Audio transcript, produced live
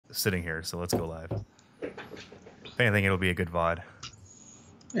sitting here, so let's go live. If anything, it'll be a good VOD.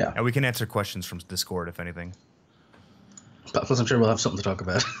 Yeah. And we can answer questions from Discord if anything. Plus, I'm sure we'll have something to talk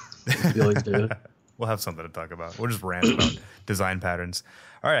about. We always do. We'll have something to talk about. We'll just rant about design patterns.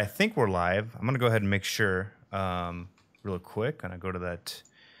 All right, I think we're live. I'm going to go ahead and make sure real quick. And I go to that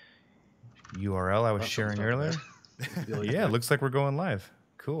URL I was sharing earlier. Yeah, it looks like we're going live.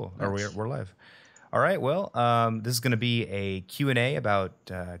 Cool. Nice. We're live. All right, well, this is going to be a Q&A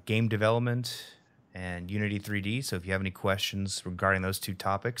about game development and Unity 3D. So if you have any questions regarding those two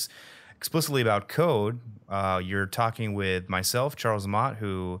topics, explicitly about code, you're talking with myself, Charles Amat,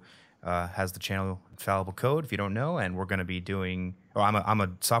 who has the channel Infallible Code, if you don't know, and we're going to be doing. Oh, I'm a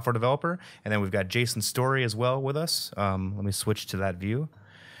software developer, and then we've got Jason Story as well with us. Let me switch to that view,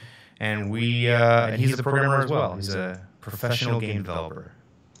 and he's a programmer as well. He's a professional game developer.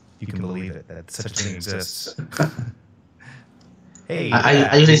 You can believe it that such a thing exists. Hey,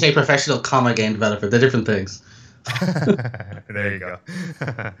 I usually say professional, game developer. They're different things. There you go.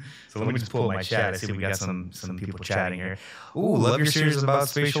 So let me just pull up my chat. I see we got some people chatting here. Ooh, love your series about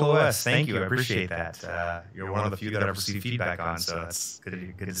Spatial OS. Thank you. I appreciate that. You're one of the few that I've received feedback on, so that's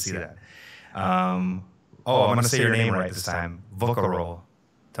good to see that. I'm going to say your name right this time. Vocarol.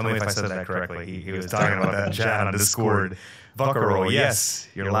 Tell me if I said that correctly. He was talking about that in chat on Discord. Vocarol, yes,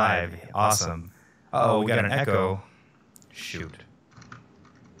 you're live. Awesome. Oh, we got an echo. Shoot.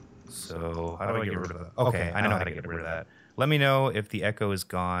 So how do I get rid of that? Okay, I know how to get rid of that. Let me know if the echo is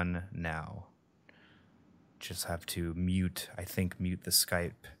gone now. Just have to mute the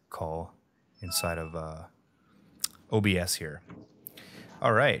Skype call inside of OBS here.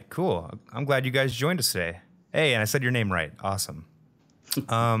 All right, cool. I'm glad you guys joined us today. Hey, and I said your name right. Awesome.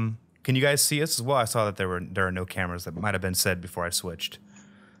 Can you guys see us as well? I saw that there are no cameras. That might have been said before I switched.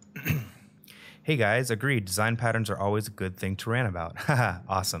 Hey guys, agreed. Design patterns are always a good thing to rant about.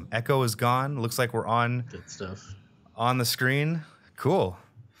 Awesome. Echo is gone. Looks like we're on. Good stuff. On the screen. Cool.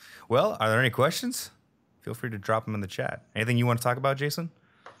 Well, are there any questions? Feel free to drop them in the chat. Anything you want to talk about, Jason?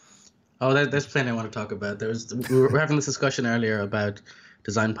 Oh, there's plenty I want to talk about. We were having this discussion earlier about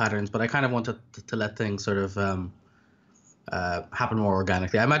design patterns, but I kind of wanted to let things sort of happen more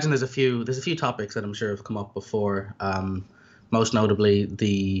organically. I imagine there's a few topics that I'm sure have come up before. Most notably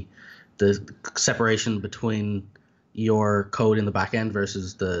the separation between your code in the back end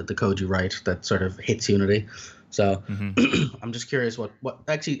versus the code you write that sort of hits Unity. So I'm just curious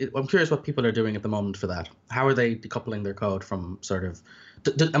I'm curious what people are doing at the moment for that. How are they decoupling their code from sort of?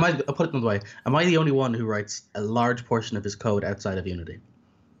 I'll put it another way. Am I the only one who writes a large portion of his code outside of Unity?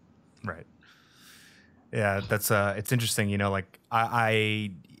 Right. Yeah, that's it's interesting. You know, like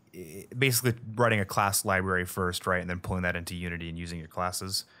I basically writing a class library first, right, and then pulling that into Unity and using your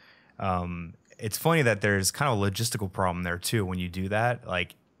classes. It's funny that there's kind of a logistical problem there too when you do that.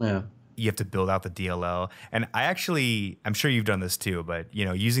 Like, you have to build out the DLL, and I'm sure you've done this too. But you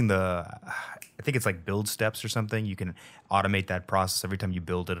know, using I think it's like build steps or something. You can automate that process. Every time you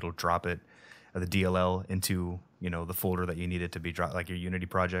build it, it'll drop the DLL into the folder that you need it to be dropped, like your Unity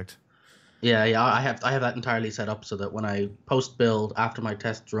project. Yeah, I have that entirely set up so that when I post build after my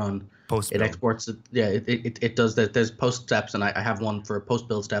tests run, it exports it. Yeah, it does that. There's post steps, and I have one for a post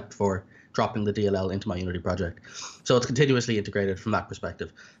build step for dropping the DLL into my Unity project. So it's continuously integrated from that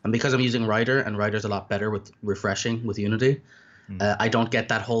perspective. And because I'm using Rider, and Rider's a lot better with refreshing with Unity, I don't get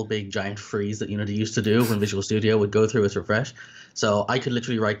that whole big giant freeze that Unity used to do when Visual Studio would go through its refresh. So I could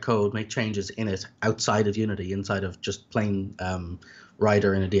literally write code, make changes in it outside of Unity, inside of just plain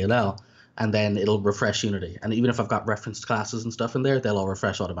Rider in a DLL. And then it'll refresh Unity. And even if I've got referenced classes and stuff in there, they'll all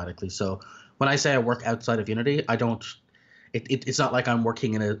refresh automatically. So when I say I work outside of Unity, I don't. It's not like I'm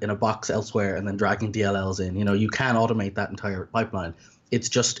working in a box elsewhere and then dragging DLLs in. You can automate that entire pipeline.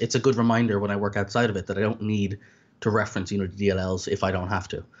 It's a good reminder when I work outside of it that I don't need to reference Unity DLLs if I don't have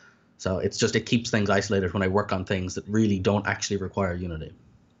to. So it keeps things isolated when I work on things that really don't actually require Unity.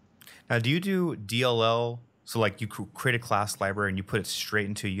 Now, do you do DLL? So like you create a class library and you put it straight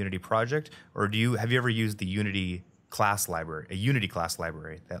into a Unity project, or have you ever used the Unity class library, a Unity class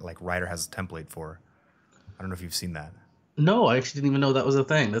library that like Rider has a template for? I don't know if you've seen that. No, I actually didn't even know that was a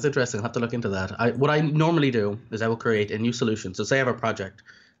thing. That's interesting. I'll have to look into that. What I normally do is I will create a new solution. So say I have a project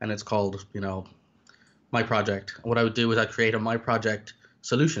and it's called, my project. What I would do is I create a my project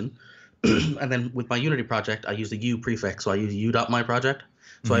solution. And then with my Unity project, I use the U prefix. So I use u.myproject.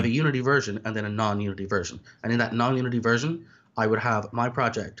 So I have a Unity version and then a non-Unity version. And in that non-Unity version, I would have my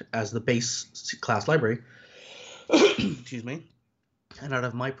project as the base class library. Excuse me. and out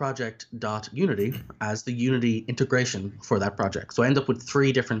of my project .unity as the Unity integration for that project. So I end up with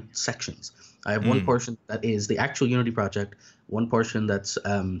 3 different sections. I have one portion that is the actual Unity project, one portion that's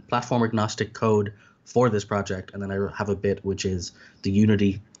platform agnostic code for this project, and then I have a bit which is the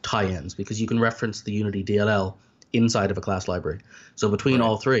Unity tie-ins, because you can reference the Unity DLL inside of a class library. So between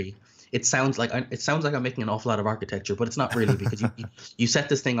all 3, it sounds like I'm making an awful lot of architecture, but it's not really, because you set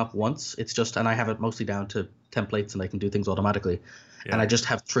this thing up once. It's just, and I have it mostly down to templates, and I can do things automatically. Yeah. And I just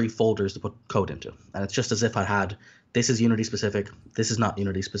have 3 folders to put code into, and it's just as if I had, this is Unity specific, this is not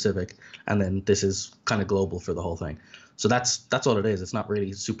Unity specific, and then this is kind of global for the whole thing. So that's all it is. It's not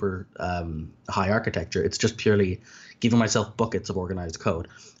really super high architecture. It's just purely giving myself buckets of organized code.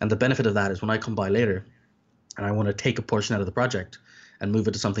 And the benefit of that is when I come by later and I want to take a portion out of the project and move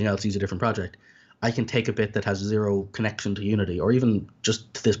it to something else, use a different project, I can take a bit that has 0 connection to Unity or even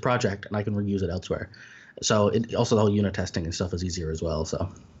just to this project, and I can reuse it elsewhere. So also the whole unit testing and stuff is easier as well. So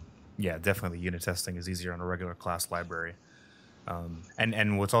yeah, definitely unit testing is easier on a regular class library.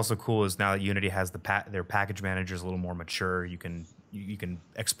 And what's also cool is now that Unity has their package manager is a little more mature. You can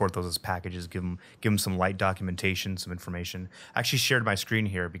export those as packages, give them some light documentation, some information. I actually shared my screen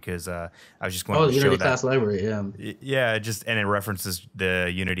here because I was just going to show Unity that class library, yeah, and it references the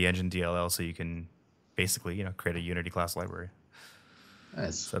Unity Engine DLL, so you can basically create a Unity class library.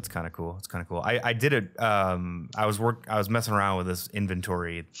 Nice. So that's kind of cool. It's kind of cool. I did it. I was messing around with this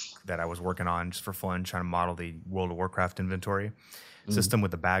inventory that I was working on just for fun, trying to model the World of Warcraft inventory system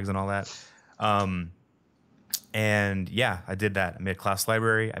with the bags and all that. And yeah, I did that. I made a class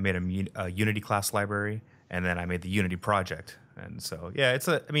library. I made a Unity class library, and then I made the Unity project. And so yeah,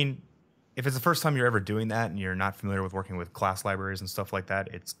 I mean, if it's the first time you're ever doing that and you're not familiar with working with class libraries and stuff like that,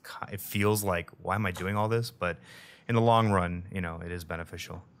 it feels like, why am I doing all this? But in the long run, it is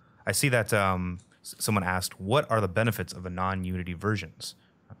beneficial. I see that someone asked, what are the benefits of a non-Unity versions?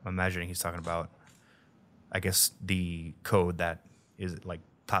 I'm imagining he's talking about, I guess, the code that is like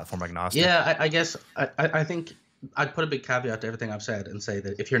platform agnostic. Yeah, I guess I think I'd put a big caveat to everything I've said and say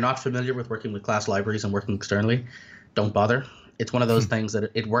that if you're not familiar with working with class libraries and working externally, don't bother. It's one of those things that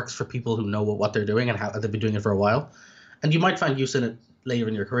it works for people who know what they're doing and how they've been doing it for a while. And you might find use in it later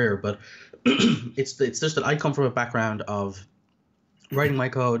in your career, but it's just that I come from a background of writing my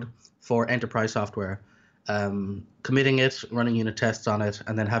code for enterprise software, committing it, running unit tests on it,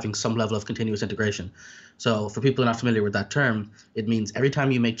 and then having some level of continuous integration. So for people who are not familiar with that term, it means every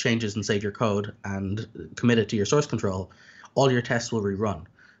time you make changes and save your code and commit it to your source control, all your tests will rerun.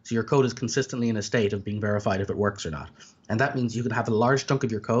 So your code is consistently in a state of being verified if it works or not. And that means you can have a large chunk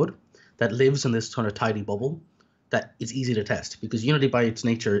of your code that lives in this kind of tidy bubble that is easy to test, because Unity by its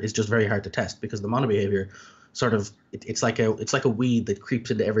nature is just very hard to test, because the monobehavior sort of it's like a weed that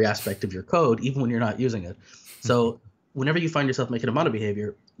creeps into every aspect of your code even when you're not using it. So whenever you find yourself making a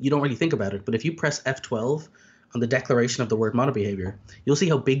monobehavior, you don't really think about it, but if you press F12 on the declaration of the word monobehavior, you'll see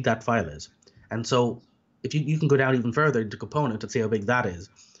how big that file is. And so if you can go down even further into component and see how big that is,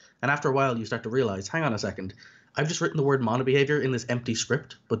 and after a while you start to realize, hang on a second, I've just written the word monobehavior in this empty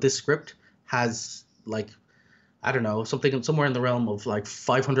script, but this script has, like, I don't know, somewhere in the realm of like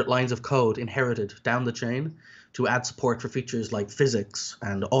 500 lines of code inherited down the chain to add support for features like physics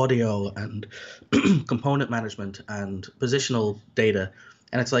and audio and component management and positional data.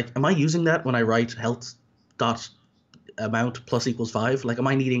 And it's like, am I using that when I write health dot amount plus equals 5? Like, am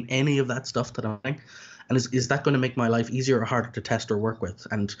I needing any of that stuff that I'm doing? And is that going to make my life easier or harder to test or work with?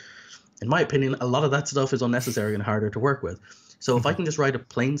 And in my opinion, a lot of that stuff is unnecessary and harder to work with. So if I can just write a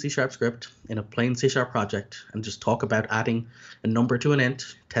plain C# script in a plain C# project and just talk about adding a number to an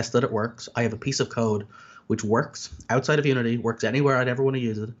int, test that it works, I have a piece of code which works outside of Unity, works anywhere I'd ever want to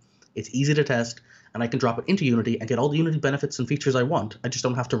use it. It's easy to test, and I can drop it into Unity and get all the Unity benefits and features I want. I just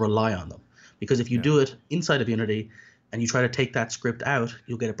don't have to rely on them. Because if you do it inside of Unity and you try to take that script out,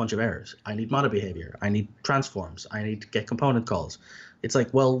 you'll get a bunch of errors. I need monobehavior. I need transforms. I need to get component calls. It's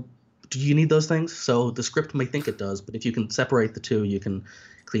like, well, do you need those things? So the script may think it does, but if you can separate the two, you can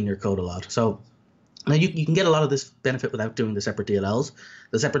clean your code a lot. So now you can get a lot of this benefit without doing the separate DLLs.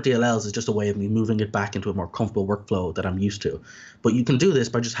 The separate DLLs is just a way of me moving it back into a more comfortable workflow that I'm used to. But you can do this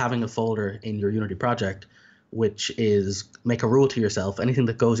by just having a folder in your Unity project, which is make a rule to yourself. Anything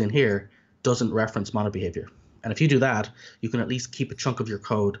that goes in here doesn't reference monobehavior. And if you do that, you can at least keep a chunk of your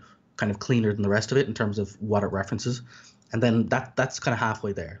code kind of cleaner than the rest of it in terms of what it references. And then that's kind of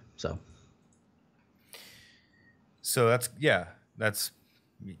halfway there. So that's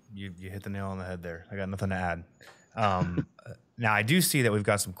you hit the nail on the head there. I got nothing to add. Now, I do see that we've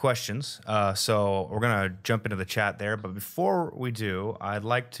got some questions, so we're going to jump into the chat there. But before we do, I'd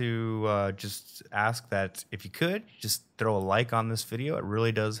like to just ask that if you could, just throw a like on this video. It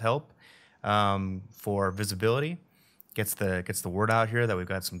really does help for visibility. Gets the word out here that we've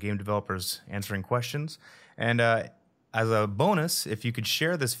got some game developers answering questions. And as a bonus, if you could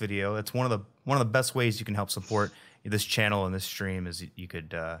share this video, it's one of the best ways you can help support this channel and this stream is you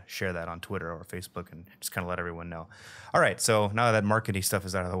could share that on Twitter or Facebook and just kind of let everyone know. All right, so now that marketing stuff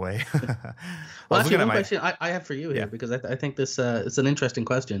is out of the way. Well, actually, one question I have for you here, because I think this it's an interesting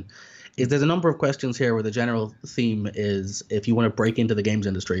question. There's a number of questions here where the general theme is if you want to break into the games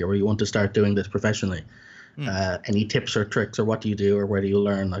industry or you want to start doing this professionally, any tips or tricks or what do you do or where do you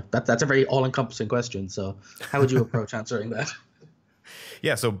learn? Like that's a very all-encompassing question. So how would you approach answering that?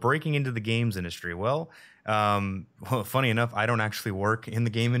 Yeah, so breaking into the games industry. Well, funny enough, I don't actually work in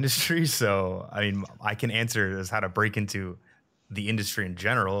the game industry, so I mean, I can answer as how to break into the industry in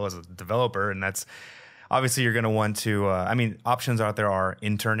general as a developer, and that's obviously you're going to want to. I mean, options out there are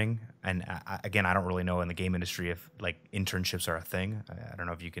interning, and again, I don't really know in the game industry if like internships are a thing. I don't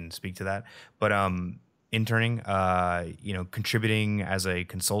know if you can speak to that, but interning, contributing as a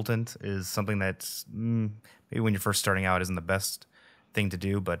consultant is something that's maybe when you're first starting out isn't the best thing to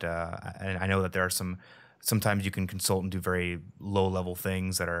do, but I know that there are sometimes you can consult and do very low level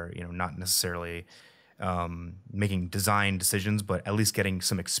things that are, not necessarily making design decisions, but at least getting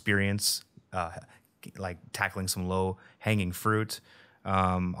some experience, like tackling some low hanging fruit.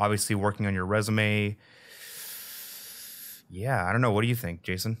 Obviously working on your resume. Yeah, I don't know. What do you think,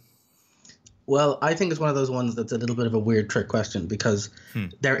 Jason? Well, I think it's one of those ones that's a little bit of a weird trick question because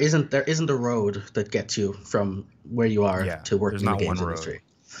there isn't a road that gets you from where you are to work in the games industry.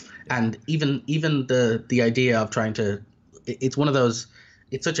 And even the idea of trying to, it's one of those,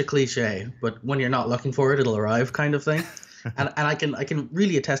 it's such a cliche, but when you're not looking for it, it'll arrive kind of thing. and I can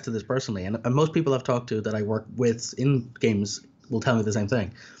really attest to this personally. And most people I've talked to that I work with in games will tell me the same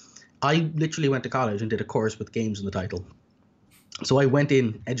thing. I literally went to college and did a course with games in the title. So I went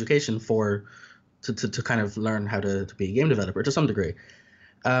in education to kind of learn how to be a game developer to some degree.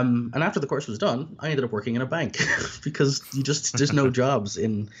 And after the course was done, I ended up working in a bank because there's no jobs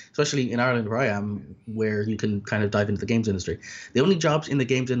especially in Ireland where I am, where you can kind of dive into the games industry. The only jobs in the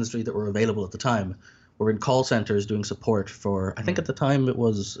games industry that were available at the time were in call centers doing support for, I think at the time it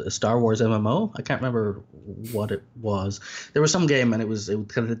was a Star Wars MMO. I can't remember what it was. There was some game and it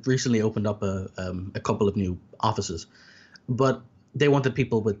kind of recently opened up a couple of new offices, but they wanted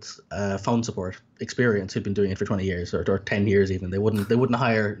people with phone support experience who'd been doing it for 20 years or 10 years even. They wouldn't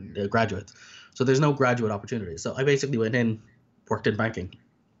hire graduates. So there's no graduate opportunities. So I basically went in, worked in banking.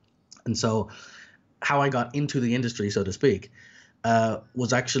 And so how I got into the industry, so to speak,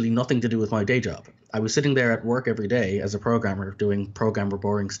 was actually nothing to do with my day job. I was sitting there at work every day as a programmer doing programmer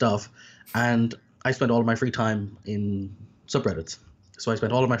boring stuff. And I spent all of my free time in subreddits. So I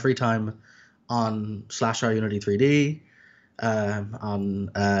spent all of my free time on /r Unity 3D,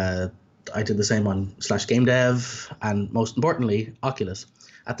 I did the same on /Gamedev, and most importantly, Oculus.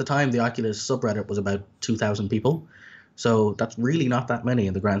 At the time, the Oculus subreddit was about 2,000 people. So that's really not that many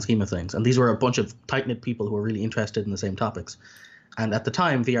in the grand scheme of things. And these were a bunch of tight-knit people who were really interested in the same topics. And at the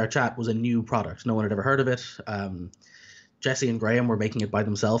time, VR chat was a new product. No one had ever heard of it. Jesse and Graham were making it by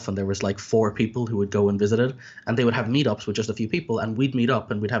themselves, and there was like 4 people who would go and visit it. And they would have meetups with just a few people, and we'd meet up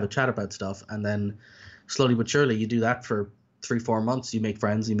and we'd have a chat about stuff. And then slowly but surely, you do that for 3-4 months, you make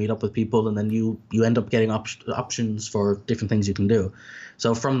friends, you meet up with people, and then you end up getting options for different things you can do.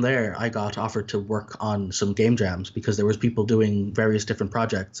 So from there, I got offered to work on some game jams because there was people doing various different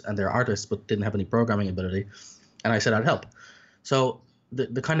projects and they're artists but didn't have any programming ability, and I said I'd help. So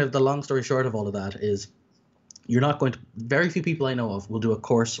the kind of the long story short of all of that is very few people I know of will do a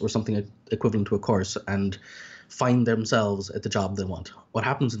course or something equivalent to a course and find themselves at the job they want. What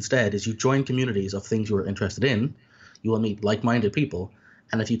happens instead is you join communities of things you are interested in. You will meet like-minded people,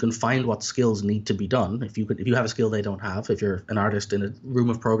 and if you can find what skills need to be done, if you have a skill they don't have, if you're an artist in a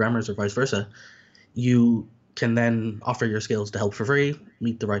room of programmers or vice versa, you can then offer your skills to help for free,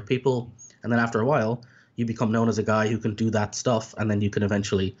 meet the right people, and then after a while, you become known as a guy who can do that stuff, and then you can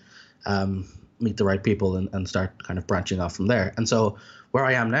eventually meet the right people and start kind of branching off from there. And so where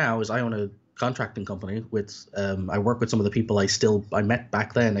I am now is I own a contracting company with I work with some of the people I met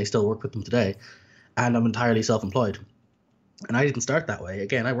back then. I still work with them today, and I'm entirely self-employed. And I didn't start that way.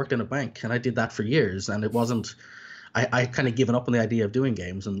 Again, I worked in a bank, and I did that for years. And it wasn't – I kind of given up on the idea of doing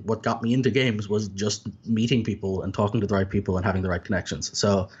games. And what got me into games was just meeting people and talking to the right people and having the right connections.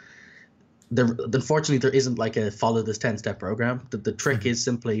 So unfortunately, there isn't like a follow this 10-step program. The trick is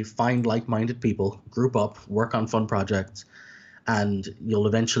simply find like-minded people, group up, work on fun projects, and you'll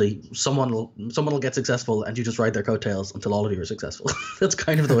eventually someone will get successful, and you just ride their coattails until all of you are successful. That's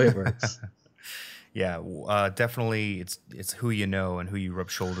kind of the way it works. Yeah, definitely. It's who you know and who you rub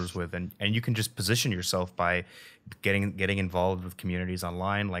shoulders with, and you can just position yourself by getting involved with communities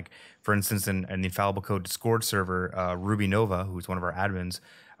online. Like for instance, in the Infallible Code Discord server, Ruby Nova, who's one of our admins,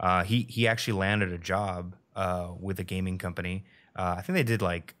 he actually landed a job with a gaming company. I think they did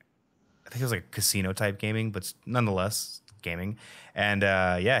like, I think it was like casino type gaming, but nonetheless gaming. And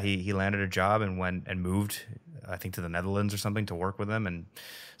yeah, he landed a job and went and moved, I think, to the Netherlands or something to work with them. And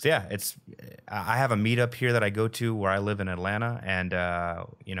so yeah, I have a meetup here that I go to where I live in Atlanta, and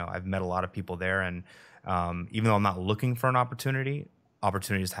you know, I've met a lot of people there. And even though I'm not looking for an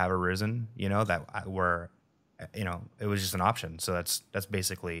opportunities have arisen, you know, that were, you know, it was just an option. So that's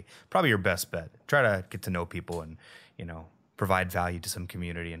basically probably your best bet. Try to get to know people and, you know, provide value to some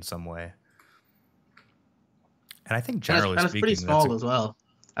community in some way. And I think generally and it's speaking, pretty small as well.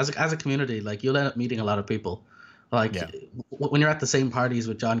 As a community, like you'll end up meeting a lot of people. Like when you're at the same parties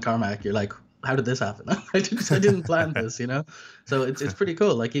with John Carmack, you're like, how did this happen? I didn't plan this, you know? So it's pretty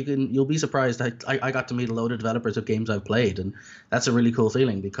cool. Like you'll be surprised. I got to meet a load of developers of games I've played, and that's a really cool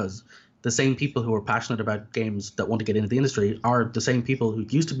feeling, because the same people who are passionate about games that want to get into the industry are the same people who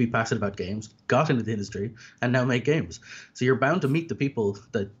used to be passionate about games, got into the industry, and now make games. So you're bound to meet the people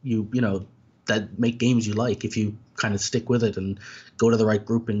that you know, that make games you like, if you kind of stick with it and go to the right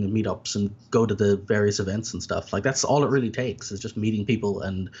grouping and meetups and go to the various events and stuff. Like that's all it really takes, is just meeting people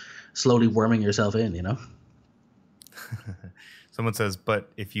and slowly worming yourself in, you know? Someone says,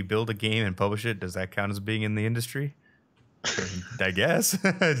 but if you build a game and publish it, does that count as being in the industry? I guess.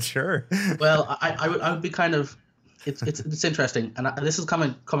 Sure. Well, I would be kind of, it's interesting. And this is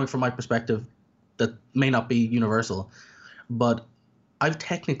coming from my perspective that may not be universal, but I've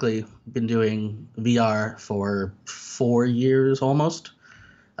technically been doing VR for 4 years almost,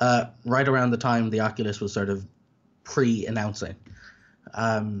 right around the time the Oculus was sort of pre-announcing.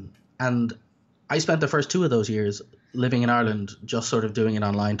 And I spent the first 2 of those years living in Ireland, just sort of doing it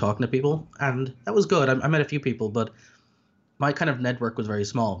online, talking to people. And that was good. I met a few people, but my kind of network was very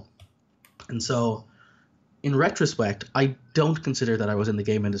small. And so in retrospect, I don't consider that I was in the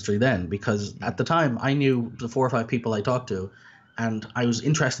game industry then, because at the time I knew the 4 or 5 people I talked to, and I was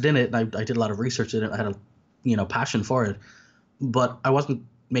interested in it, and I did a lot of research in it. I had a passion for it, but I wasn't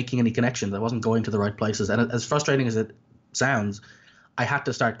making any connections. I wasn't going to the right places. And as frustrating as it sounds, I had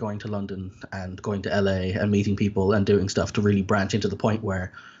to start going to London and going to LA and meeting people and doing stuff to really branch into the point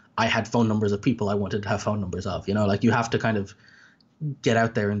where I had phone numbers of people I wanted to have phone numbers of. You know, like you have to kind of get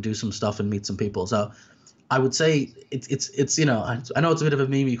out there and do some stuff and meet some people. So I would say it's you know, I know it's a bit of a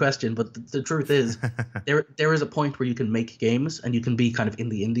memey question, but the truth is there is a point where you can make games and you can be kind of in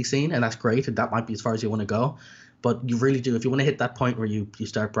the indie scene, and that's great, and that might be as far as you want to go. But you really do, if you want to hit that point where you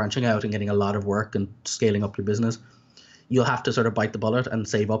start branching out and getting a lot of work and scaling up your business, you'll have to sort of bite the bullet and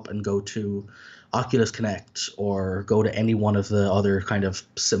save up and go to Oculus Connect or go to any one of the other kind of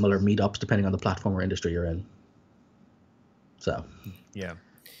similar meetups, depending on the platform or industry you're in. So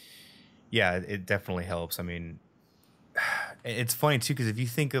yeah, it definitely helps. I mean, it's funny too, because if you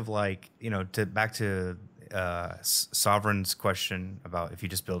think of, like, you know, back to Sovereign's question about if you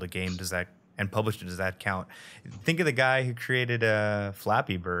just build a game, and publish it, does that count? Think of the guy who created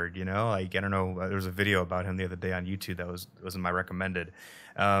Flappy Bird, you know, like, I don't know, there was a video about him the other day on YouTube that was in my recommended.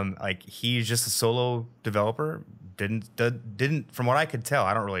 Like, he's just a solo developer, didn't from what I could tell,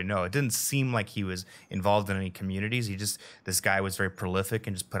 I don't really know, it didn't seem like he was involved in any communities. This guy was very prolific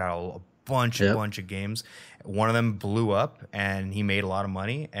and just put out a bunch of games. One of them blew up and he made a lot of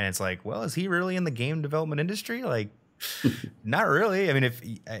money, and it's like, well, is he really in the game development industry? Like, not really. I mean, if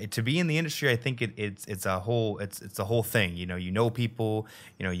to be in the industry, I think it's a whole thing. You know people.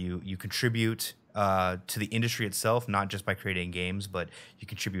 You know, you contribute to the industry itself, not just by creating games, but you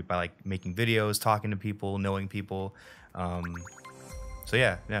contribute by, like, making videos, talking to people, knowing people. So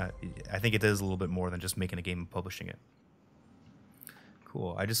yeah, I think it is a little bit more than just making a game and publishing it.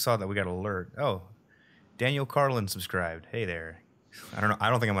 Cool. I just saw that we got an alert. Oh, Daniel Carlin subscribed. Hey there. I don't know. I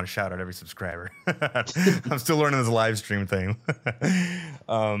don't think I'm going to shout out every subscriber. I'm still learning this live stream thing.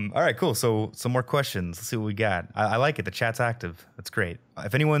 All right, cool. So some more questions. Let's see what we got. I like it. The chat's active. That's great.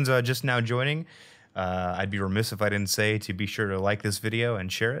 If anyone's just now joining, I'd be remiss if I didn't say to be sure to like this video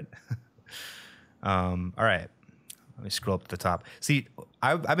and share it. All right. Let me scroll up to the top. See,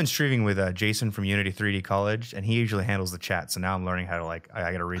 I've been streaming with Jason from Unity 3D College, and he usually handles the chat. So now I'm learning how to, like,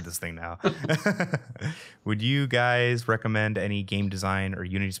 I got to read this thing now. Would you guys recommend any game design or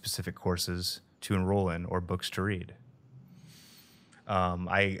Unity specific courses to enroll in or books to read?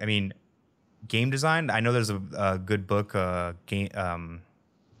 I mean, game design, I know there's a good book, game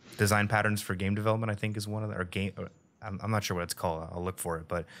design patterns for game development. I think is one of the or game. I'm not sure what it's called. I'll look for it,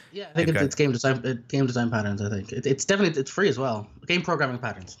 but yeah, I think it's game design patterns. I think it's definitely it's free as well. Game programming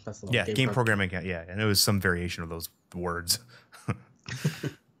patterns. That's the one. Yeah, game programming. Yeah, and it was some variation of those words.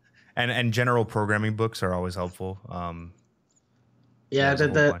 and general programming books are always helpful. Yeah,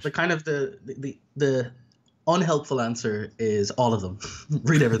 the kind of the unhelpful answer is all of them.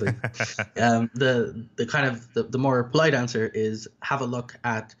 Read everything. The kind of the more polite answer is have a look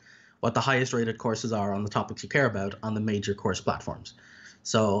at what the highest rated courses are on the topics you care about on the major course platforms.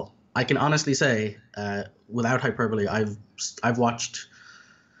 So I can honestly say, without hyperbole, I've watched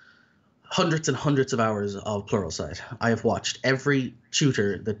hundreds and hundreds of hours of Pluralsight. I have watched every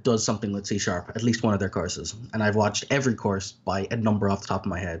tutor that does something with C#, at least one of their courses. And I've watched every course by a number off the top of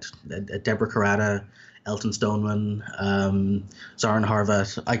my head. Deborah Karada, Elton Stoneman, Zoran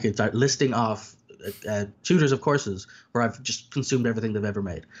Harvat. I could start listing off tutors of courses where I've just consumed everything they've ever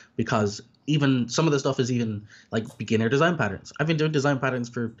made. Because even some of the stuff is even like beginner design patterns. I've been doing design patterns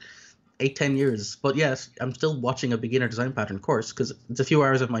for 8-10 years, but yes, I'm still watching a beginner design pattern course because it's a few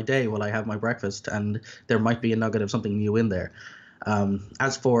hours of my day while I have my breakfast, and there might be a nugget of something new in there.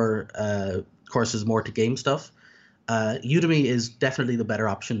 As for courses more to game stuff, Udemy is definitely the better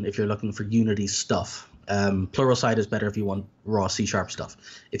option if you're looking for Unity stuff. Pluralsight is better if you want raw C# stuff.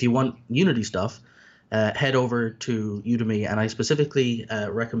 If you want Unity stuff, head over to Udemy, and I specifically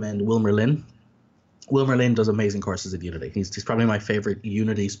recommend Wilmer Lynn. Wilmer Lynn does amazing courses at Unity. He's probably my favorite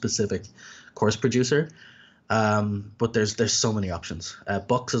Unity-specific course producer. But there's so many options.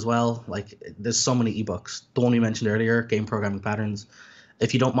 Books as well. Like there's so many ebooks. The one we mentioned earlier, Game Programming Patterns.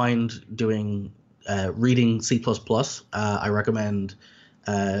 If you don't mind doing reading C++, I recommend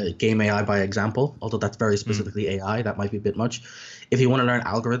Game AI by Example. Although that's very specifically AI, that might be a bit much. If you want to learn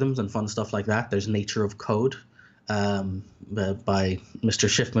algorithms and fun stuff like that, there's Nature of Code. By Mr.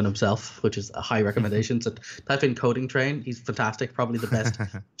 Schiffman himself, which is a high recommendation. So type in Coding Train. He's fantastic, probably the best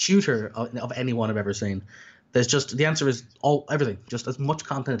tutor of anyone I've ever seen. There's just the answer is everything, just as much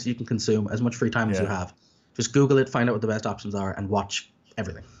content as you can consume, as much free time as you have. Just Google it, find out what the best options are, and watch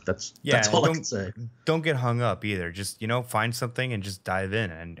everything. That's all I can say. Don't get hung up either. Just find something and just dive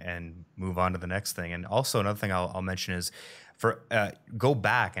in and move on to the next thing. And also another thing I'll mention is go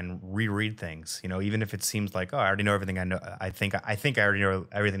back and reread things. Even if it seems like, oh, I already know everything I know. I think I already know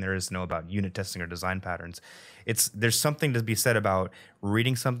everything there is to know about unit testing or design patterns. There's something to be said about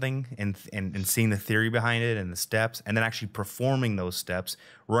reading something and seeing the theory behind it and the steps, and then actually performing those steps,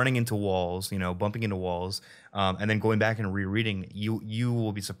 running into walls, bumping into walls, and then going back and rereading. You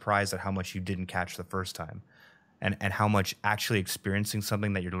will be surprised at how much you didn't catch the first time, and how much actually experiencing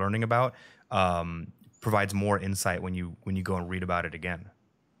something that you're learning about provides more insight when you go and read about it again.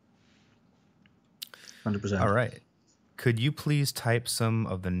 100%. All right. Could you please type some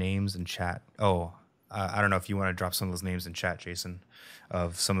of the names in chat? Oh, I don't know if you want to drop some of those names in chat, Jason,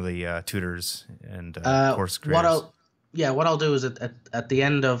 of some of the tutors and course creators. What I'll do is at the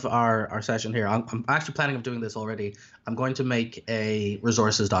end of our session here, I'm actually planning on doing this already. I'm going to make a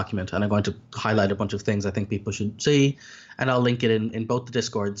resources document, and I'm going to highlight a bunch of things I think people should see, and I'll link it in both the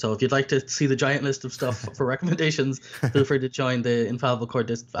Discord. So if you'd like to see the giant list of stuff for recommendations, feel free to join the Infallible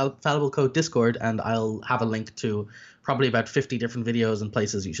Code Discord, and I'll have a link to probably about 50 different videos and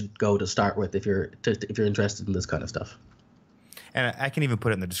places you should go to start with if you're interested in this kind of stuff. And I can even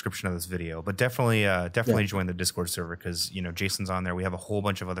put it in the description of this video, but definitely join the Discord server because Jason's on there. We have a whole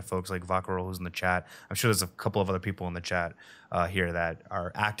bunch of other folks like Vakarol who's in the chat. I'm sure there's a couple of other people in the chat here that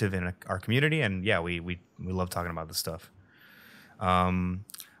are active in our community, and yeah, we love talking about this stuff. I'm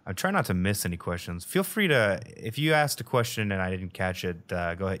trying not to miss any questions. Feel free to, if you asked a question and I didn't catch it,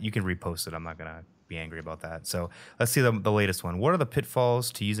 go ahead. You can repost it. I'm not gonna be angry about that. So let's see the latest one. What are the pitfalls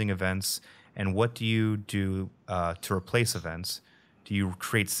to using events? And what do you do to replace events? Do you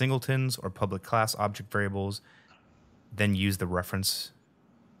create singletons or public class object variables, then use to reference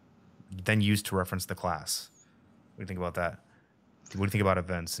the class? What do you think about that? What do you think about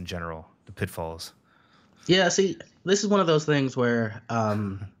events in general, the pitfalls? Yeah, see, this is one of those things where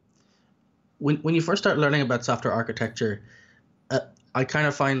when you first start learning about software architecture, I kind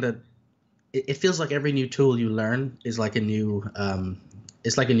of find that it feels like every new tool you learn is like a new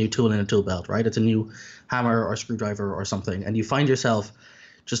it's like a new tool in a tool belt, right? It's a new hammer or screwdriver or something, and you find yourself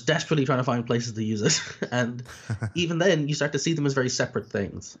just desperately trying to find places to use it. And even then, you start to see them as very separate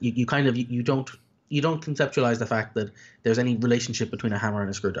things. You don't conceptualize the fact that there's any relationship between a hammer and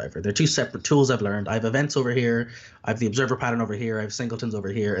a screwdriver. They're two separate tools I've learned. I have events over here, I have the observer pattern over here, I have singletons over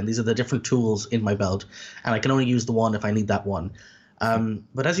here, and these are the different tools in my belt, and I can only use the one if I need that one.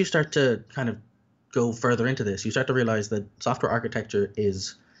 But as you start to kind of go further into this, you start to realize that software architecture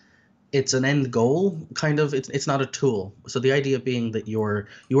it's an end goal, kind of. It's not a tool. So the idea being that you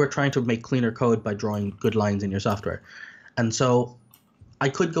are trying to make cleaner code by drawing good lines in your software. And so I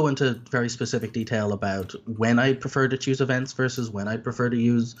could go into very specific detail about when I prefer to choose events versus when I prefer to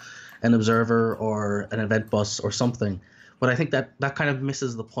use an observer or an event bus or something. But I think that kind of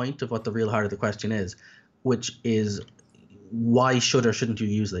misses the point of what the real heart of the question is, which is why should or shouldn't you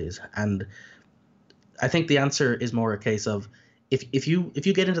use these? And I think the answer is more a case of if you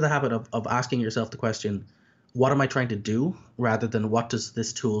get into the habit of asking yourself the question, what am I trying to do, rather than what does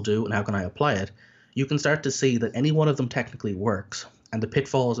this tool do and how can I apply it, you can start to see that any one of them technically works, and the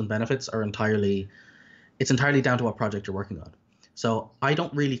pitfalls and benefits are entirely down to what project you're working on. So I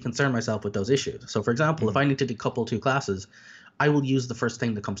don't really concern myself with those issues. So for example, if I need to decouple two classes, I will use the first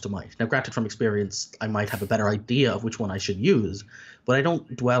thing that comes to mind. Now, granted, from experience, I might have a better idea of which one I should use, but I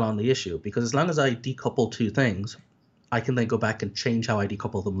don't dwell on the issue, because as long as I decouple two things, I can then go back and change how I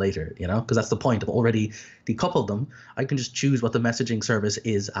decouple them later, because that's the point. I've already decoupled them. I can just choose what the messaging service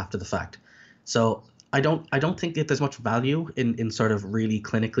is after the fact. So I don't think that there's much value in sort of really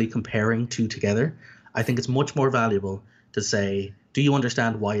clinically comparing two together. I think it's much more valuable to say, do you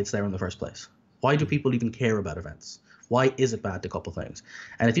understand why it's there in the first place? Why do people even care about events? Why is it bad to couple things?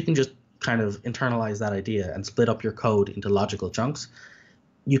 And if you can just kind of internalize that idea and split up your code into logical chunks,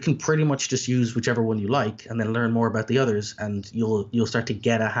 you can pretty much just use whichever one you like and then learn more about the others, and you'll start to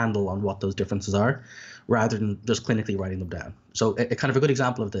get a handle on what those differences are, rather than just clinically writing them down. So a kind of a good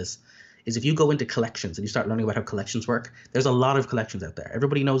example of this is if you go into collections and you start learning about how collections work. There's a lot of collections out there.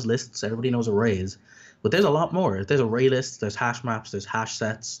 Everybody knows lists, everybody knows arrays, but there's a lot more. There's array lists, there's hash maps, there's hash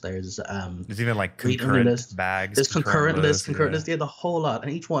sets, there's even like concurrent bags, there's concurrent lists, yeah, the whole lot,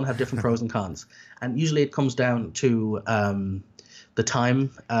 and each one have different pros and cons. And usually it comes down to the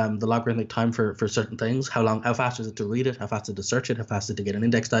time, the logarithmic time for certain things. How fast is it to read it? How fast is it to search it? How fast is it to get an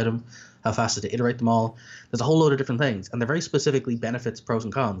indexed item? How fast is it to iterate them all? There's a whole load of different things, and they're very specifically benefits, pros,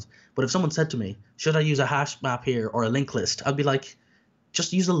 and cons. But if someone said to me, should I use a hash map here or a linked list? I'd be like,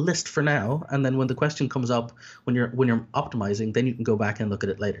 just use a list for now, and then when the question comes up, when you're optimizing, then you can go back and look at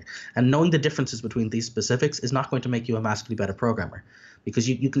it later. And knowing the differences between these specifics is not going to make you a massively better programmer, because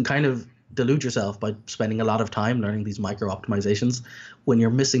you can kind of delude yourself by spending a lot of time learning these micro optimizations when you're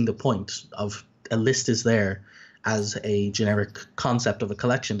missing the point of a list is there as a generic concept of a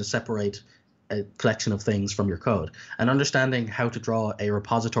collection to separate a collection of things from your code. And understanding how to draw a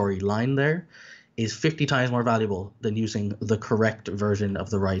repository line there is 50 times more valuable than using the correct version of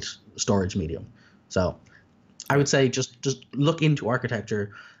the right storage medium. So I would say just look into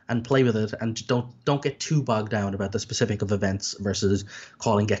architecture and play with it, and don't get too bogged down about the specific of events versus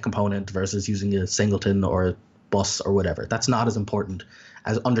calling get component versus using a singleton or a bus or whatever. That's not as important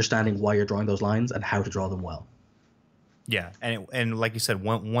as understanding why you're drawing those lines and how to draw them well. Yeah, and like you said,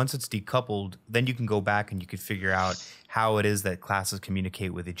 once it's decoupled, then you can go back and you can figure out how it is that classes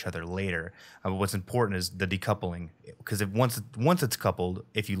communicate with each other later. What's important is the decoupling, because once it's coupled,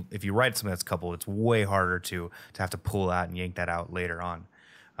 if you write something that's coupled, it's way harder to have to pull that and yank that out later on.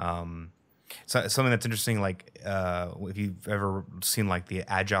 So something that's interesting, like if you've ever seen like the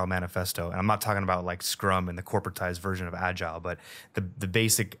Agile Manifesto, and I'm not talking about like Scrum and the corporatized version of Agile, but the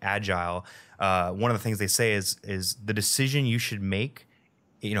basic Agile, one of the things they say is the decision you should make.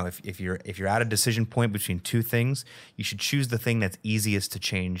 If you're at a decision point between two things, you should choose the thing that's easiest to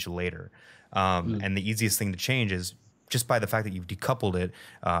change later. And the easiest thing to change is just by the fact that you've decoupled it.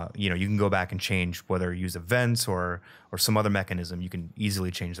 You can go back and change, whether you use events or some other mechanism. You can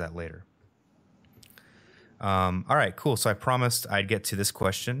easily change that later. All right, cool. So I promised I'd get to this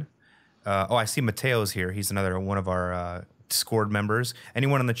question. I see Mateo's here. He's another one of our Discord members.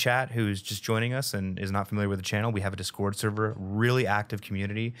 Anyone in the chat who's just joining us and is not familiar with the channel, we have a Discord server, really active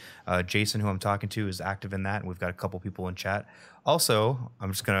community. Jason, who I'm talking to, is active in that, and we've got a couple people in chat. Also, I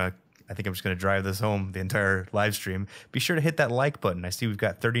think I'm just gonna drive this home the entire live stream. Be sure to hit that like button. I see we've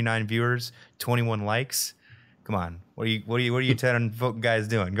got 39 viewers, 21 likes. Come on, what are you 10 guys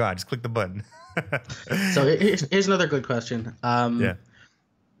doing? Go on, just click the button. So here's another good question. Yeah.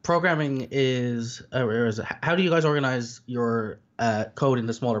 Programming is, how do you guys organize your code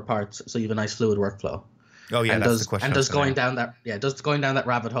into smaller parts so you have a nice fluid workflow? Oh yeah, that's the question. And does going down that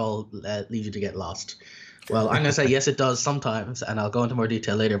rabbit hole lead you to get lost? Well, I'm gonna say yes, it does sometimes, and I'll go into more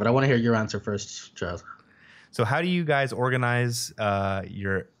detail later. But I want to hear your answer first, Charles. So how do you guys organize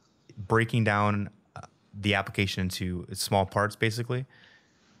your breaking down the application into small parts, basically?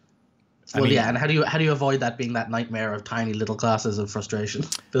 Well, yeah, and how do you avoid that being that nightmare of tiny little classes of frustration?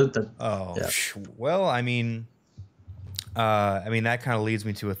 Well, I mean, I mean, that kind of leads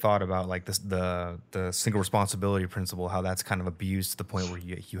me to a thought about like the single responsibility principle, how that's kind of abused to the point where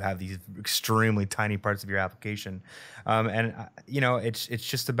you have these extremely tiny parts of your application, and you know, it's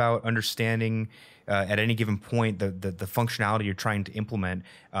just about understanding at any given point the functionality you're trying to implement.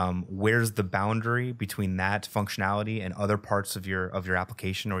 Where's the boundary between that functionality and other parts of your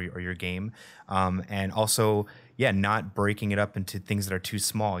application or your game, and also, yeah, not breaking it up into things that are too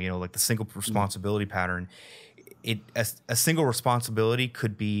small. You know, like the single responsibility pattern. A single responsibility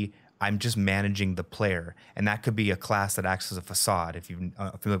could be I'm just managing the player, and that could be a class that acts as a facade. If you're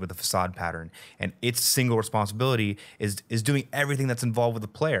familiar with the facade pattern, and its single responsibility is doing everything that's involved with the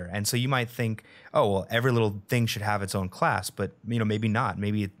player. And so you might think, oh well, every little thing should have its own class, but you know, maybe not.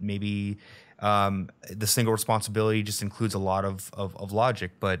 Maybe the single responsibility just includes a lot of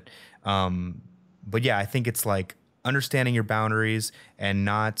logic. But yeah, I think it's like understanding your boundaries and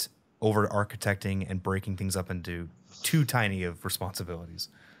not over architecting and breaking things up into too tiny of responsibilities.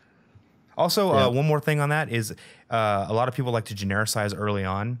 Also, one more thing on that is a lot of people like to genericize early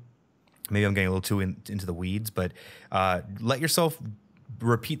on. Maybe I'm getting a little too into the weeds, but let yourself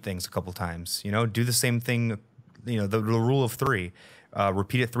repeat things a couple times. You know, do the same thing. You know, the rule of 3.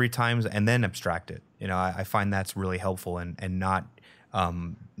 Repeat it 3 times and then abstract it. You know, I find that's really helpful and not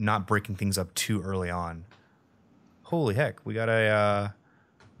breaking things up too early on. Holy heck, we got I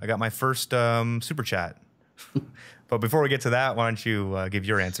got my first super chat. But before we get to that, why don't you give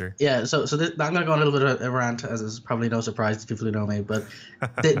your answer? Yeah, so I'm going to go on a little bit of a rant, as is probably no surprise to people who know me. But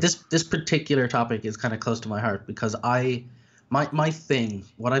this particular topic is kind of close to my heart because my thing,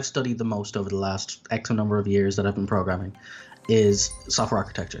 what I've studied the most over the last X number of years that I've been programming, is software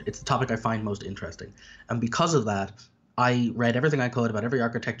architecture. It's the topic I find most interesting. And because of that, I read everything I could about every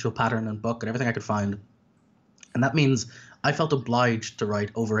architectural pattern and book and everything I could find. And that means I felt obliged to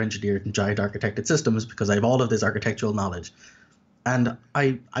write over-engineered and giant architected systems because I have all of this architectural knowledge. And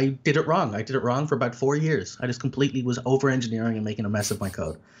I did it wrong. I did it wrong for about 4 years. I just completely was over-engineering and making a mess of my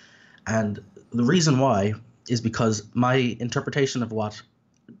code. And the reason why is because my interpretation of what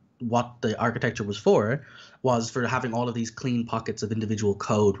the architecture was for having all of these clean pockets of individual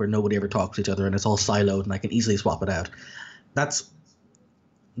code where nobody ever talks to each other and it's all siloed and I can easily swap it out. That's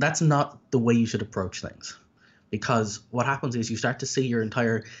not the way you should approach things. Because what happens is you start to see your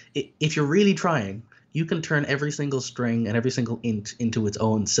entire – if you're really trying, you can turn every single string and every single int into its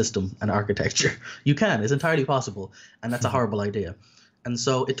own system and architecture. You can. It's entirely possible, and that's a horrible idea. And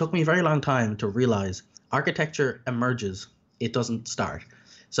so it took me a very long time to realize architecture emerges. It doesn't start.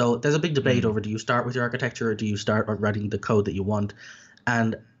 So there's a big debate over do you start with your architecture or do you start writing the code that you want?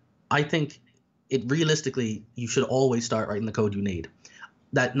 And I think realistically you should always start writing the code you need.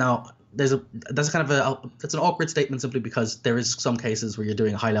 That's an awkward statement simply because there is some cases where you're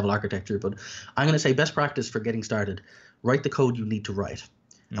doing high level architecture, but I'm going to say best practice for getting started, write the code you need to write.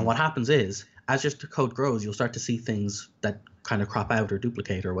 And what happens is as your code grows, you'll start to see things that kind of crop out or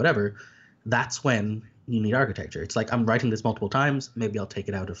duplicate or whatever. That's when you need architecture. It's like I'm writing this multiple times, maybe I'll take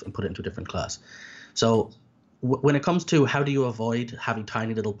it out and put it into a different class. So when it comes to how do you avoid having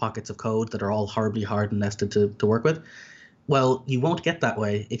tiny little pockets of code that are all horribly hard and nested to work with, well, you won't get that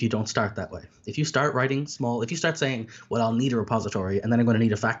way if you don't start that way. If you start writing small, if you start saying, well, I'll need a repository and then I'm going to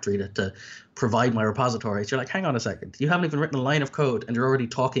need a factory to provide my repositories, you're like, hang on a second. You haven't even written a line of code and you're already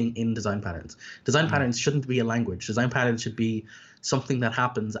talking in design patterns. Design patterns shouldn't be a language. Design patterns should be something that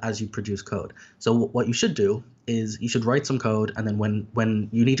happens as you produce code. So what you should do is you should write some code, and then when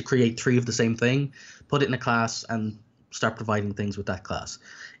you need to create 3 of the same thing, put it in a class and start providing things with that class.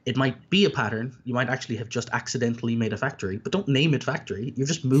 It might be a pattern. You might actually have just accidentally made a factory, but don't name it factory. You've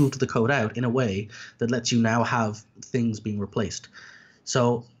just moved the code out in a way that lets you now have things being replaced.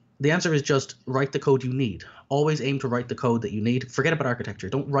 So the answer is just write the code you need. Always aim to write the code that you need. Forget about architecture.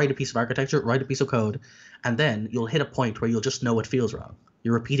 Don't write a piece of architecture, write a piece of code, and then you'll hit a point where you'll just know it feels wrong.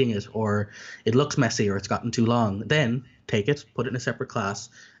 You're repeating it, or it looks messy, or it's gotten too long. Then take it, put it in a separate class,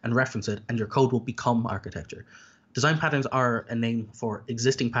 and reference it, and your code will become architecture. Design patterns are a name for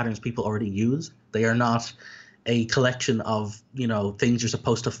existing patterns people already use. They are not a collection of, things you're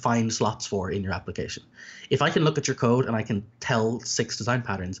supposed to find slots for in your application. If I can look at your code and I can tell 6 design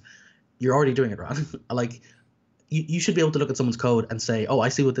patterns, you're already doing it wrong. Like, you should be able to look at someone's code and say, oh, I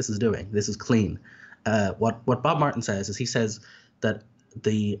see what this is doing. This is clean. What Bob Martin says is he says that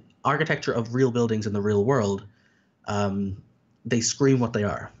the architecture of real buildings in the real world, they scream what they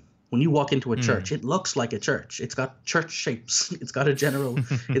are. When you walk into a church, it looks like a church. It's got church shapes. It's got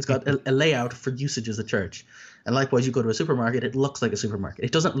it's got a layout for usage as a church. And likewise, you go to a supermarket, it looks like a supermarket.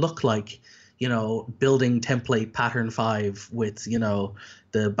 It doesn't look like, building template pattern 5 with,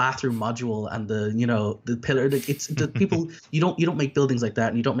 the bathroom module and the pillar. It's the people, you don't make buildings like that,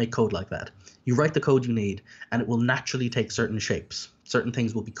 and you don't make code like that. You write the code you need, and it will naturally take certain shapes. Certain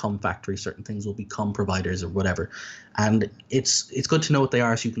things will become factories, certain things will become providers or whatever. And it's good to know what they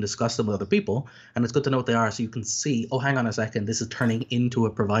are so you can discuss them with other people. And it's good to know what they are so you can see, oh, hang on a second, this is turning into a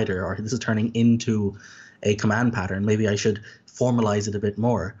provider, or this is turning into a command pattern. Maybe I should formalize it a bit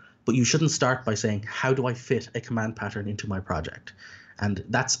more. But you shouldn't start by saying, how do I fit a command pattern into my project? And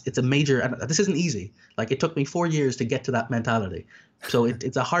it's a major, and this isn't easy. Like, it took me 4 years to get to that mentality. So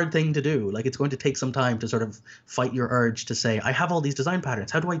it's a hard thing to do. Like, it's going to take some time to sort of fight your urge to say, I have all these design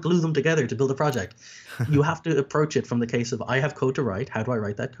patterns. How do I glue them together to build a project? You have to approach it from the case of, I have code to write. How do I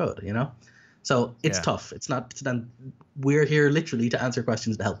write that code? So it's tough. It's not. We're here literally to answer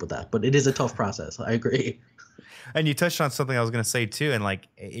questions to help with that. But it is a tough process. I agree. And you touched on something I was going to say too. And like,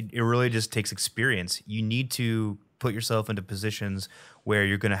 it really just takes experience. You need to put yourself into positions where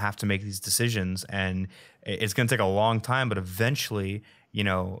you're going to have to make these decisions, and it's going to take a long time, but eventually,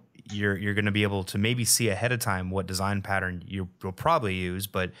 you're going to be able to maybe see ahead of time what design pattern you'll probably use.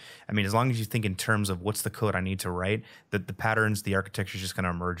 But I mean, as long as you think in terms of what's the code I need to write, that the patterns, the architecture is just going to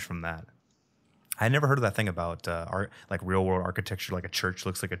emerge from that. I never heard of that thing about like real world architecture, like a church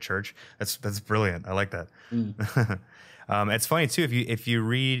looks like a church. That's brilliant. I like that. It's funny too, if you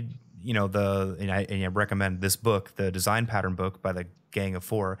read, and I recommend this book, the Design Pattern book by the Gang of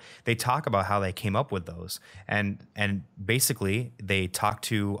Four. They talk about how they came up with those, and basically they talked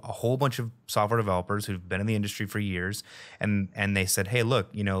to a whole bunch of software developers who've been in the industry for years, and they said, hey,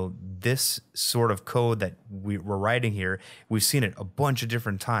 look, this sort of code that we're writing here, we've seen it a bunch of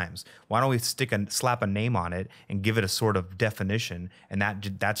different times. Why don't we slap a name on it and give it a sort of definition? And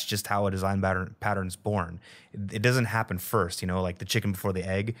that's just how a design pattern's born. It doesn't happen first, like the chicken before the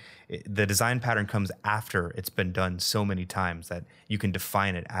egg. The design pattern comes after it's been done so many times that you can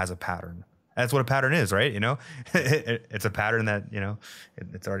define it as a pattern. That's what a pattern is, right? It's a pattern that,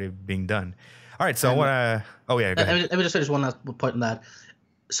 it's already being done. All right, so I want to... Oh, yeah, go ahead. Let me just finish one last point on that.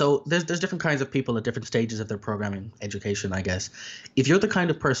 So there's different kinds of people at different stages of their programming education, I guess. If you're the kind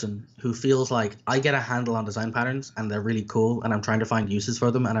of person who feels like, I get a handle on design patterns and they're really cool and I'm trying to find uses for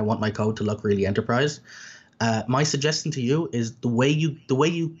them and I want my code to look really enterprise, my suggestion to you is the way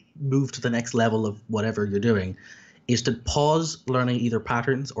you move to the next level of whatever you're doing is to pause learning either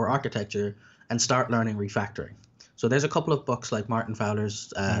patterns or architecture and start learning refactoring. So there's a couple of books like Martin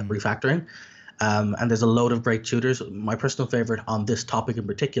Fowler's Refactoring, and there's a load of great tutors. My personal favorite on this topic in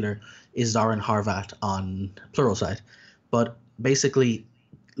particular is Zoran Horvat on Pluralsight. But basically,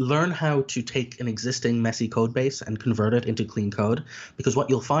 learn how to take an existing messy code base and convert it into clean code, because what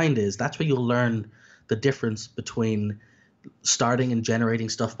you'll find is that's where you'll learn the difference between starting and generating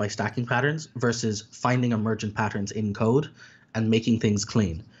stuff by stacking patterns versus finding emergent patterns in code and making things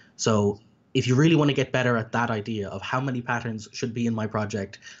clean. So if you really want to get better at that idea of how many patterns should be in my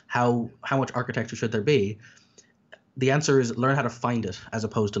project, how much architecture should there be, the answer is learn how to find it as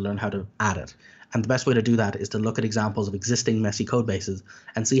opposed to learn how to add it. And the best way to do that is to look at examples of existing messy code bases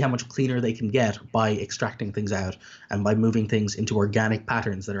and see how much cleaner they can get by extracting things out and by moving things into organic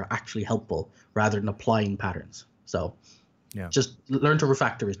patterns that are actually helpful rather than applying patterns. So just learn to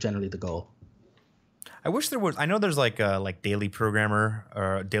refactor is generally the goal. I wish there was. I know there's like daily programmer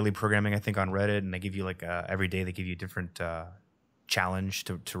or daily programming, I think, on Reddit, and they give you like every day they give you a different challenge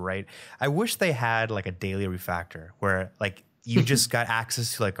to write. I wish they had like a daily refactor where like you just got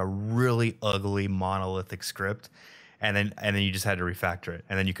access to like a really ugly monolithic script, and then you just had to refactor it,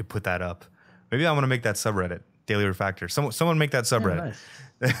 and then you could put that up. Maybe I'm gonna make that subreddit, daily refactor. Someone make that subreddit. Yeah, nice.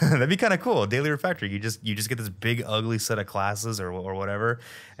 That'd be kind of cool. Daily refactor. You just get this big ugly set of classes or whatever,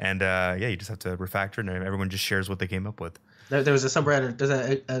 and you just have to refactor, and everyone just shares what they came up with. There was a subreddit. There's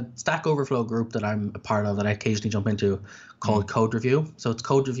a Stack Overflow group that I'm a part of that I occasionally jump into called Code Review. So it's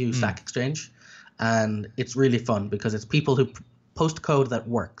Code Review Stack Exchange, and it's really fun because it's people who post code that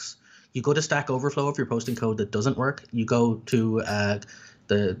works. You go to Stack Overflow if you're posting code that doesn't work. You go to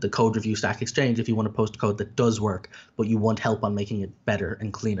the Code Review Stack Exchange if you want to post code that does work, but you want help on making it better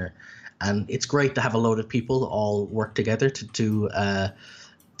and cleaner. And it's great to have a load of people all work together to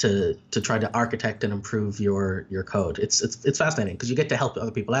try to architect and improve your code. It's fascinating because you get to help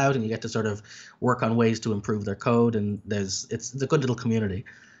other people out and you get to sort of work on ways to improve their code, and it's a good little community.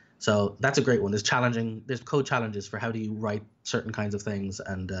 So that's a great one. There's code challenges for how do you write certain kinds of things,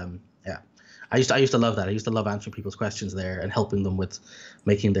 and I used to love that. I used to love answering people's questions there and helping them with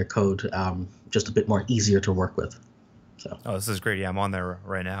making their code just a bit more easier to work with. So. Oh, this is great. Yeah, I'm on there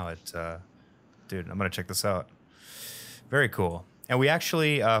right now. Dude, I'm gonna check this out. Very cool. And we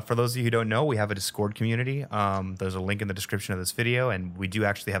actually, for those of you who don't know, we have a Discord community. There's a link in the description of this video, and we do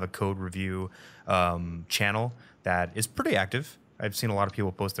actually have a code review channel that is pretty active. I've seen a lot of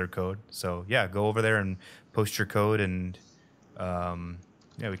people post their code. So yeah, go over there and post your code, and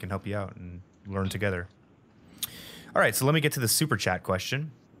yeah, we can help you out and learn together. All right, so let me get to the super chat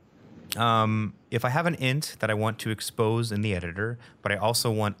question. If I have an int that I want to expose in the editor, but I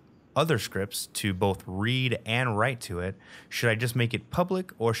also want other scripts to both read and write to it, should I just make it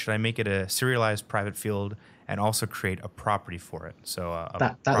public, or should I make it a serialized private field and also create a property for it? So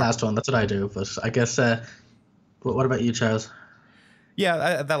that last one, that's what I do. But I guess, what about you, Charles?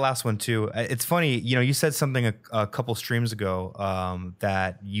 Yeah, that last one too. It's funny, you know, you said something a couple streams ago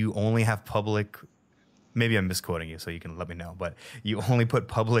that you only have public. Maybe I'm misquoting you, so you can let me know. But you only put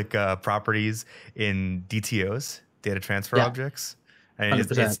public properties in DTOs, data transfer objects. And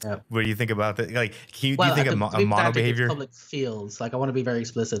what do you think about that? Like, do you think a mono behavior? Public fields. Like, I want to be very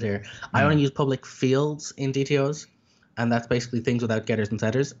explicit here. I only use public fields in DTOs, and that's basically things without getters and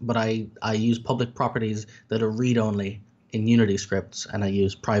setters. But I use public properties that are read only in Unity scripts, and I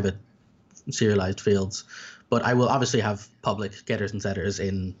use private serialized fields. But I will obviously have public getters and setters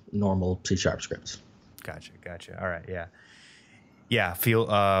in normal C# scripts. Gotcha. All right, yeah. Yeah,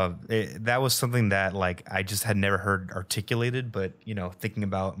 that was something that like I just had never heard articulated, but you know, thinking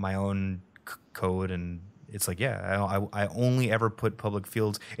about my own code, and it's like, yeah, I only ever put public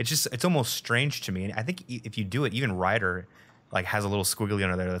fields. It's almost strange to me, and I think if you do it, even Rider like has a little squiggly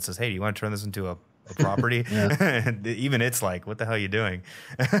under there that says, hey, do you want to turn this into a property? Even it's like, what the hell are you doing?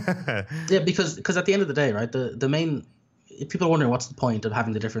 Yeah, because at the end of the day, right, the main, if people are wondering what's the point of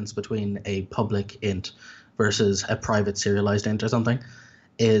having the difference between a public int versus a private serialized int or something,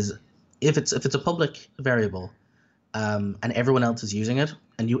 is if it's a public variable and everyone else is using it,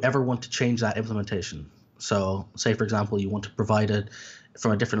 and you ever want to change that implementation. So say, for example, you want to provide it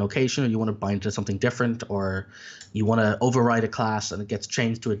from a different location, or you want to bind it to something different, or you want to override a class and it gets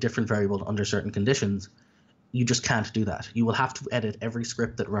changed to a different variable under certain conditions, you just can't do that. You will have to edit every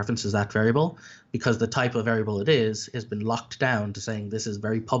script that references that variable, because the type of variable it is has been locked down to saying this is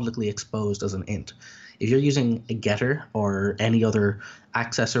very publicly exposed as an int. If you're using a getter or any other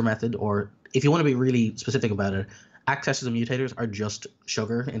accessor method, or if you want to be really specific about it, accessors and mutators are just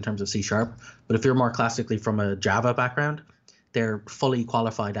sugar in terms of C#. But if you're more classically from a Java background, they're fully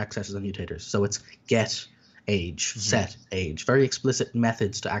qualified accessors and mutators. So it's get age, set age, very explicit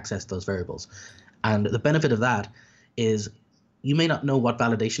methods to access those variables. And the benefit of that is you may not know what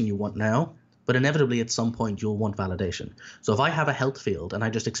validation you want now, but inevitably at some point you'll want validation. So if I have a health field and I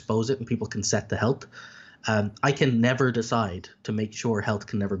just expose it and people can set the health, I can never decide to make sure health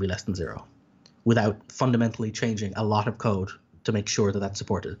can never be less than 0 without fundamentally changing a lot of code to make sure that that's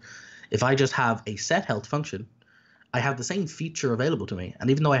supported. If I just have a set health function, I have the same feature available to me. And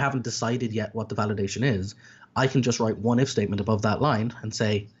even though I haven't decided yet what the validation is, I can just write one if statement above that line and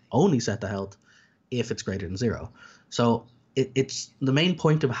say only set the health if it's greater than 0. So it's the main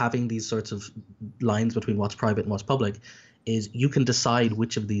point of having these sorts of lines between what's private and what's public is you can decide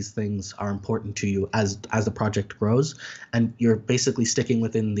which of these things are important to you as the project grows, and you're basically sticking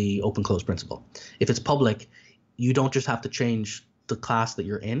within the open close principle. If it's public, you don't just have to change the class that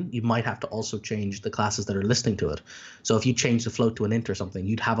you're in, you might have to also change the classes that are listening to it. So if you change the float to an int or something,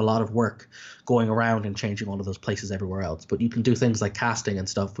 you'd have a lot of work going around and changing all of those places everywhere else. But you can do things like casting and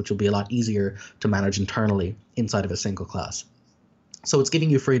stuff, which will be a lot easier to manage internally inside of a single class. So it's giving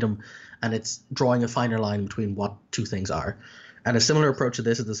you freedom, and it's drawing a finer line between what two things are. And a similar approach to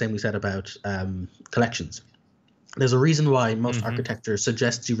this is the same we said about collections. There's a reason why most architecture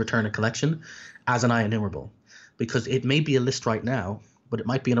suggests you return a collection as an IEnumerable, because it may be a list right now, but it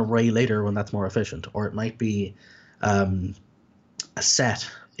might be an array later when that's more efficient, or it might be a set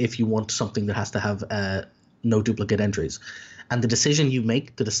if you want something that has to have no duplicate entries. And the decision you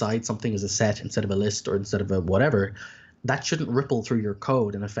make to decide something is a set instead of a list or instead of a whatever, that shouldn't ripple through your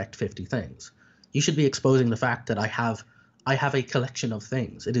code and affect 50 things. You should be exposing the fact that I have a collection of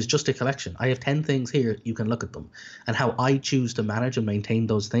things. It is just a collection. I have 10 things here. You can look at them. And how I choose to manage and maintain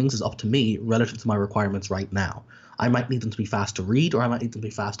those things is up to me relative to my requirements right now. I might need them to be fast to read, or I might need them to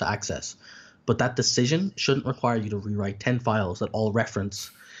be fast to access. But that decision shouldn't require you to rewrite 10 files that all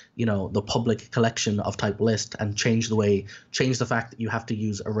reference, you know, the public collection of type list and change the fact that you have to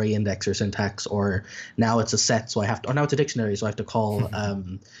use array index or syntax, or now it's a set, so I have to, or now it's a dictionary, so I have to call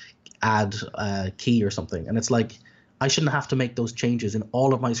add key or something. And it's like, I shouldn't have to make those changes in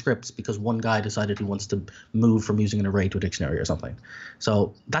all of my scripts because one guy decided he wants to move from using an array to a dictionary or something.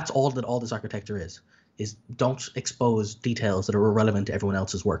 So that's all that all this architecture is. is don't expose details that are irrelevant to everyone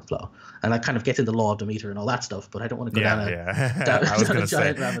else's workflow. And I kind of get into the law of Demeter and all that stuff, but I don't want to go down a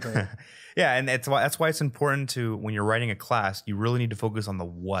giant rabbit hole. Yeah, and that's why it's important to, when you're writing a class, you really need to focus on the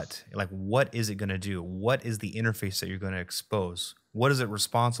what. Like, what is it going to do? What is the interface that you're going to expose? What is it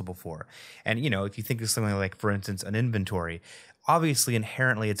responsible for? And, you know, if you think of something like, for instance, an inventory, obviously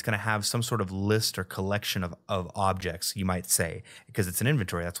inherently it's going to have some sort of list or collection of objects, you might say, because it's an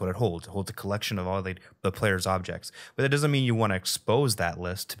inventory. That's what it holds. It holds a collection of all the player's objects. But that doesn't mean you want to expose that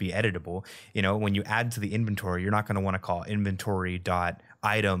list to be editable. You know, when you add to the inventory, you're not going to want to call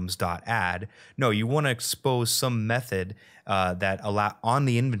inventory.items.add. No, you want to expose some method that allow on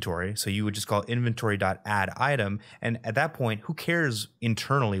the inventory. So you would just call inventory.addItem. And at that point, who cares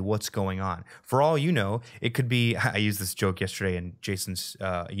internally what's going on? For all you know, it could be, I used this joke yesterday in Jason's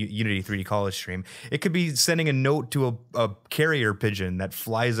Unity 3D College stream. It could be sending a note to a carrier pigeon that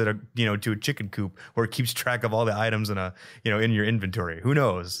flies at to a chicken coop where it keeps track of all the items in in your inventory. Who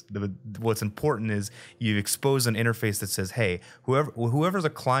knows? What's important is you expose an interface that says, hey, whoever's a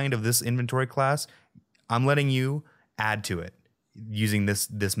client of this inventory class, I'm letting you add to it using this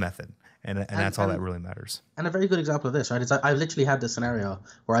method, and that's all that really matters. And a very good example of this, right, is I literally had this scenario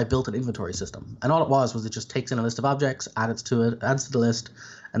where I built an inventory system, and all it was it just takes in a list of objects, adds to the list,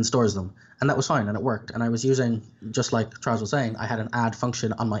 and stores them, and that was fine, and it worked. And I was using, just like Charles was saying, I had an add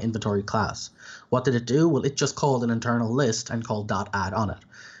function on my inventory class. What did it do? Well, it just called an internal list and called .add on it.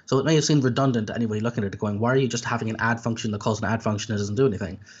 So it may have seemed redundant to anybody looking at it, going, why are you just having an add function that calls an add function that doesn't do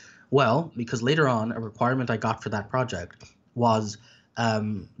anything? Well, because later on, a requirement I got for that project was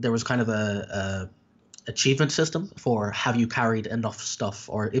there was kind of a achievement system for have you carried enough stuff,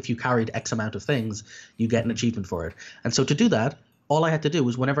 or if you carried X amount of things, you get an achievement for it. And so to do that, all I had to do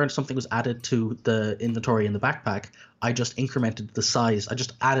was whenever something was added to the inventory in the backpack, I just incremented the size. I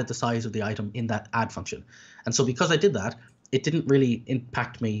just added the size of the item in that add function. And so because I did that, it didn't really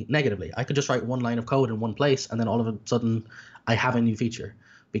impact me negatively. I could just write one line of code in one place, and then all of a sudden I have a new feature,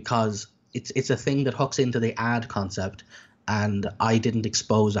 because it's a thing that hooks into the add concept, and I didn't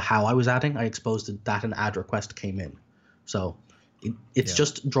expose how I was adding. I exposed that an add request came in. So it's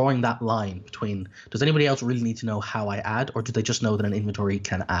just drawing that line between, does anybody else really need to know how I add, or do they just know that an inventory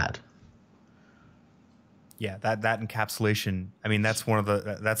can add? Yeah, that encapsulation, I mean, that's one of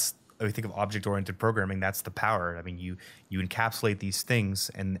the, that's, if you think of object-oriented programming, that's the power. I mean, you encapsulate these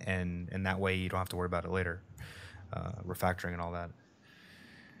things, and that way you don't have to worry about it later, refactoring and all that.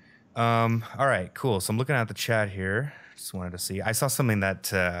 All right, cool. So I'm looking at the chat here. Just wanted to see. I saw something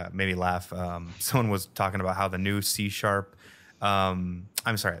that made me laugh. Someone was talking about how the new C#, I'm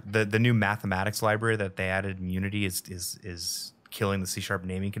sorry, the new mathematics library that they added in Unity is killing the C#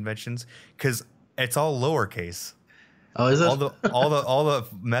 naming conventions, because it's all lowercase. Oh, is it? All the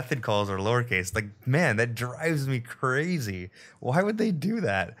method calls are lowercase. Like, man, that drives me crazy. Why would they do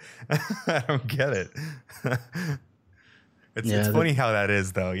that? I don't get it. It's funny how that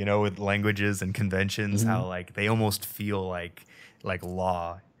is, though, with languages and conventions, how like they almost feel like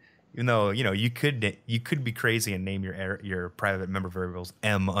law, even though you could be crazy and name your private member variables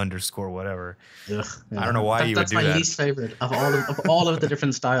M underscore whatever. Ugh, yeah. I don't know why you would do that. That's my least favorite of all of the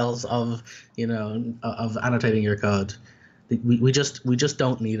different styles of of annotating your code. We just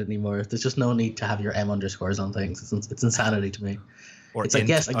don't need it anymore. There's just no need to have your M underscores on things. It's insanity to me. Or it's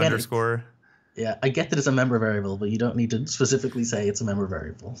underscore. Yeah, I get that it's a member variable, but you don't need to specifically say it's a member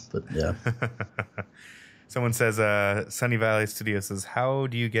variable. But yeah. Someone says, Sunny Valley Studio says, how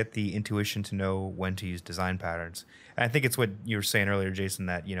do you get the intuition to know when to use design patterns? And I think it's what you were saying earlier, Jason,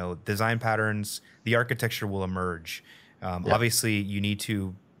 that, design patterns, the architecture will emerge. Obviously, you need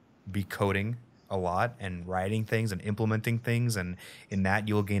to be coding a lot and writing things and implementing things. And in that,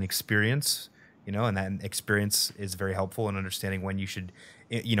 you'll gain experience, and that experience is very helpful in understanding when you should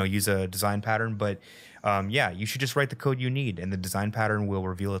use a design pattern. But you should just write the code you need, and the design pattern will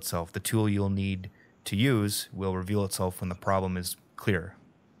reveal itself. The tool you'll need to use will reveal itself when the problem is clear.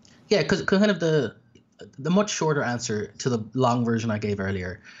 Yeah, because kind of the much shorter answer to the long version I gave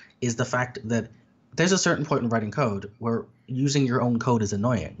earlier is the fact that there's a certain point in writing code where using your own code is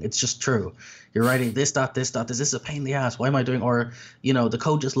annoying. It's just true. You're writing this dot, this dot, this is a pain in the ass. Why am I doing? Or, the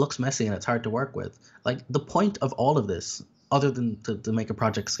code just looks messy and it's hard to work with. Like, the point of all of this, other than to make a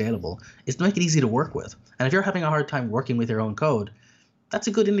project scalable, is to make it easy to work with. And if you're having a hard time working with your own code, that's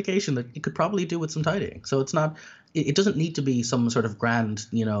a good indication that you could probably do with some tidying. So it doesn't need to be some sort of grand,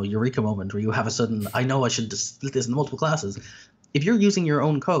 eureka moment where you have a sudden, I know I should just split this into multiple classes. If you're using your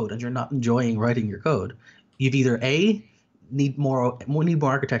own code and you're not enjoying writing your code, you've either A, need more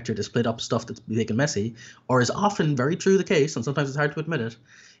architecture to split up stuff that's big and messy, or is often very true the case, and sometimes it's hard to admit it.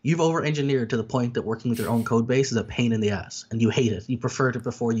 You've over-engineered to the point that working with your own code base is a pain in the ass, and you hate it. You preferred it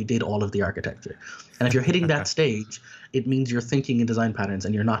before you did all of the architecture. And if you're hitting that stage, it means you're thinking in design patterns,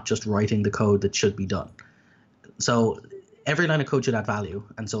 and you're not just writing the code that should be done. So every line of code should add value,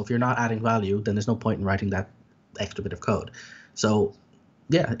 and so if you're not adding value, then there's no point in writing that extra bit of code. So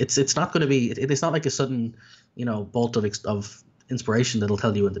yeah, it's not going to be. It's not like a sudden, bolt of inspiration that'll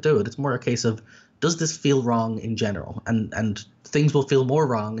tell you when to do it. It's more a case of, does this feel wrong in general? And things will feel more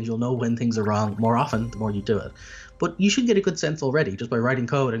wrong, and you'll know when things are wrong more often the more you do it. But you should get a good sense already just by writing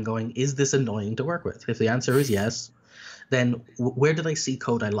code and going, is this annoying to work with? If the answer is yes, then where did I see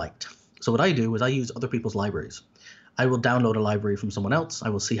code I liked? So what I do is I use other people's libraries. I will download a library from someone else. I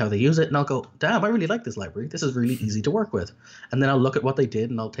will see how they use it, and I'll go, damn, I really like this library. This is really easy to work with. And then I'll look at what they did,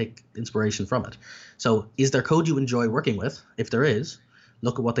 and I'll take inspiration from it. So is there code you enjoy working with? If there is,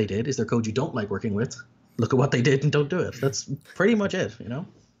 look at what they did. Is there code you don't like working with? Look at what they did and don't do it. That's pretty much it,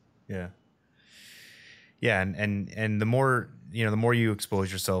 Yeah. Yeah, and the more the more you expose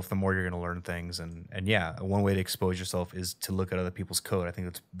yourself, the more you're going to learn things. And yeah, one way to expose yourself is to look at other people's code. I think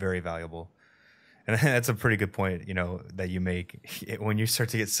that's very valuable. And that's a pretty good point, that you make. When you start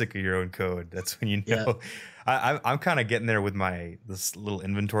to get sick of your own code, that's when you know. Yeah. I'm kind of getting there with this little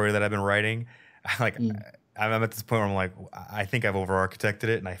inventory that I've been writing. I'm at this point where I'm like, I think I've over-architected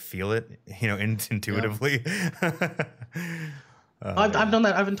it, and I feel it, intuitively. Yeah. I've done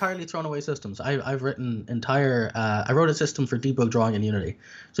that. I've entirely thrown away systems. I've written I wrote a system for debug drawing in Unity.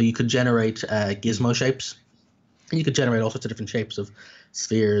 So you could generate gizmo shapes. And you could generate all sorts of different shapes of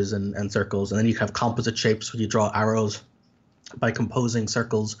spheres and circles. And then you could have composite shapes where you draw arrows by composing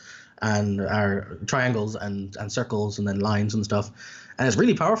circles and triangles and circles and then lines and stuff. And it's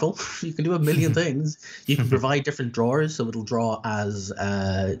really powerful. You can do a million things. You can provide different drawers, so it'll draw as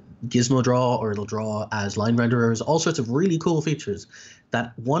Gizmo Draw, or it'll draw as line renderers, all sorts of really cool features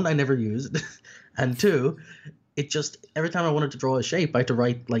that, one, I never used, and two, it just, every time I wanted to draw a shape, I had to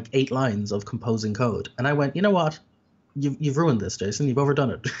write like 8 lines of composing code. And I went, you know what? You've ruined this, Jason. You've overdone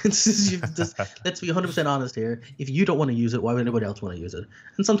it. Let's be 100% honest here. If you don't want to use it, why would anybody else want to use it?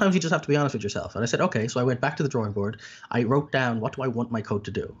 And sometimes you just have to be honest with yourself. And I said, okay. So I went back to the drawing board. I wrote down, what do I want my code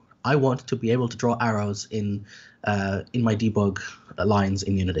to do? I want to be able to draw arrows in my debug lines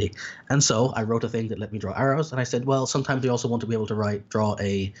in Unity. And so I wrote a thing that let me draw arrows. And I said, well, sometimes we also want to be able to draw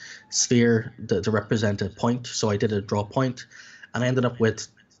a sphere to represent a point. So I did a draw point, and I ended up with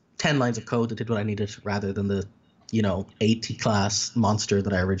 10 lines of code that did what I needed, rather than the 80 class monster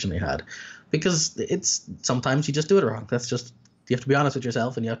that I originally had. Because it's sometimes you just do it wrong. That's just, you have to be honest with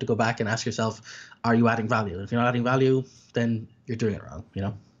yourself, and you have to go back and ask yourself, are you adding value? If you're not adding value, then you're doing it wrong,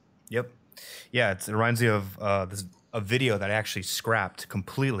 Yep. Yeah, it reminds me of a video that I actually scrapped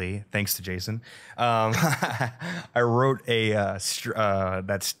completely, thanks to Jason. I wrote a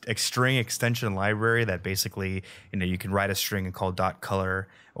string extension library that basically, you can write a string and call .color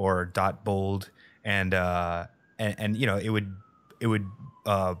or .bold, and it would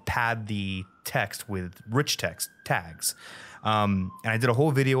pad the text with rich text tags. And I did a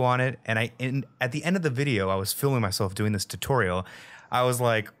whole video on it, and at the end of the video, I was filming myself doing this tutorial. I was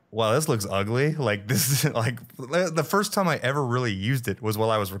like, wow, this looks ugly. Like, this is like the first time I ever really used it was while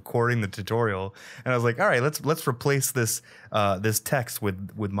I was recording the tutorial, and I was like, all right, let's replace this text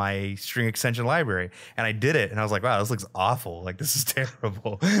with my string extension library. And I did it, and I was like, wow, this looks awful. Like, this is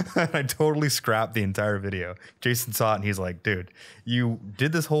terrible. And I totally scrapped the entire video. Jason saw it, and he's like, dude, you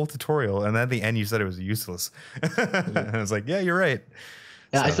did this whole tutorial, and then at the end you said it was useless. And I was like, yeah, you're right.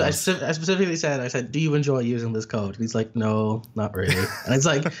 Yeah, so I specifically said, I said, do you enjoy using this code? And he's like, no, not really. And it's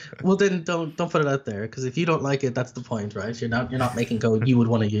like, well, then don't put it out there, because if you don't like it, that's the point, right? You're not making code you would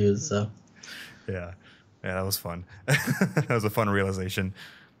want to use. So yeah, that was fun. That was a fun realization.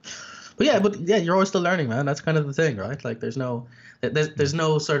 But yeah, you're always still learning, man. That's kind of the thing, right? Like, there's no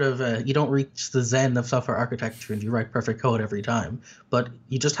sort of you don't reach the zen of software architecture and you write perfect code every time, but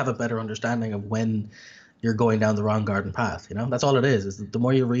you just have a better understanding of when you're going down the wrong garden path. That's all it is the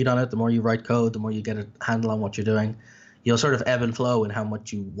more you read on it, the more you write code, the more you get a handle on what you're doing. You'll sort of ebb and flow in how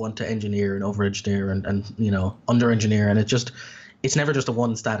much you want to engineer and over engineer and under engineer, and it's never just a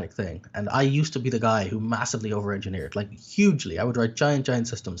one static thing. And I used to be the guy who massively over engineered, like hugely. I would write giant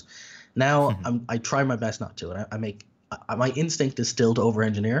systems. Now I try my best not to, and my instinct is still to over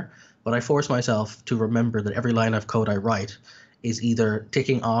engineer, but I force myself to remember that every line of code I write is either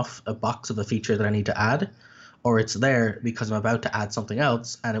ticking off a box of a feature that I need to add, or it's there because I'm about to add something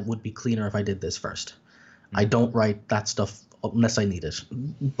else, and it would be cleaner if I did this first. I don't write that stuff unless I need it,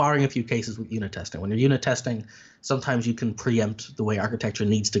 barring a few cases with unit testing. When you're unit testing, sometimes you can preempt the way architecture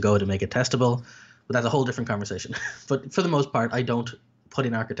needs to go to make it testable, but that's a whole different conversation. But for the most part, I don't put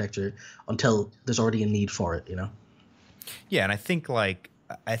in architecture until there's already a need for it, you know? Yeah, and I think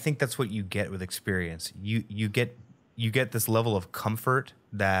that's what you get with experience. You get this level of comfort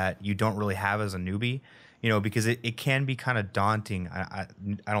that you don't really have as a newbie, you know, because it can be kind of daunting. I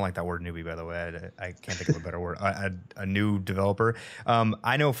don't like that word newbie, by the way. I can't think of a better word. A new developer.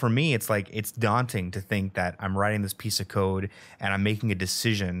 I know for me, it's daunting to think that I'm writing this piece of code and I'm making a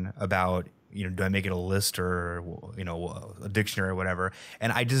decision about, you know, do I make it a list or, you know, a dictionary or whatever?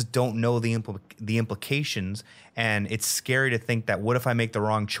 And I just don't know the implications. And it's scary to think that what if I make the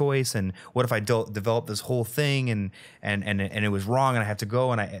wrong choice, and what if I develop this whole thing and it was wrong and I have to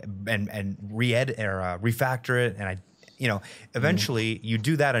go and re-edit or refactor it, and I, you know, eventually you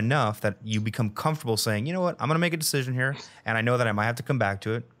do that enough that you become comfortable saying, you know what, I'm going to make a decision here, and I know that I might have to come back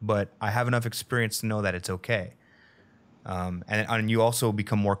to it, but I have enough experience to know that it's okay. And you also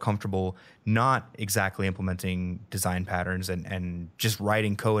become more comfortable not exactly implementing design patterns and just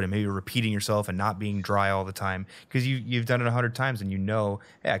writing code and maybe repeating yourself and not being dry all the time, because you've done it 100 times and you know,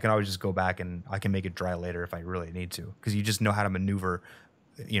 hey, I can always just go back and I can make it dry later if I really need to, because you just know how to maneuver,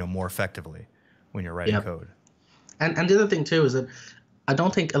 you know, more effectively when you're writing code. And the other thing too is that I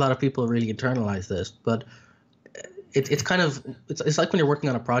don't think a lot of people really internalize this, but it's kind of it's like when you're working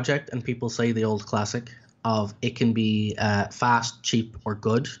on a project and people say the old classic of it can be fast, cheap, or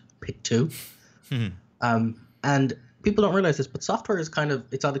good. Pick two. And people don't realize this, but software is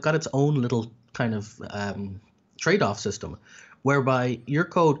it's got its own little kind of trade-off system, whereby your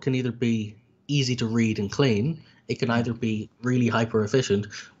code can either be easy to read and clean, it can either be really hyper efficient,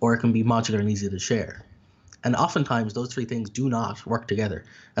 or it can be modular and easy to share. And oftentimes those three things do not work together.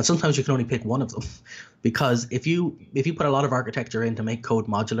 And sometimes you can only pick one of them, because if you put a lot of architecture in to make code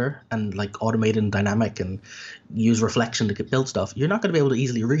modular and like automated and dynamic and use reflection to build stuff, you're not going to be able to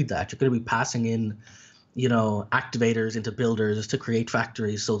easily read that. You're going to be passing in, you know, activators into builders to create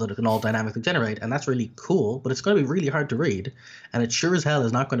factories so that it can all dynamically generate. And that's really cool, but it's going to be really hard to read. And it sure as hell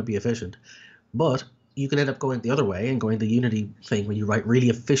is not going to be efficient. But you can end up going the other way and going the Unity thing when you write really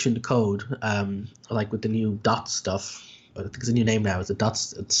efficient code, like with the new dots stuff. I think it's a new name now. Is it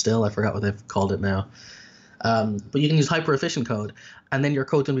dots still? I forgot what they've called it now. But you can use hyper efficient code, and then your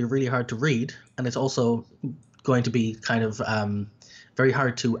code's going to be really hard to read, and it's also going to be kind of very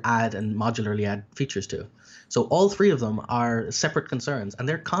hard to add and modularly add features to. So all three of them are separate concerns, and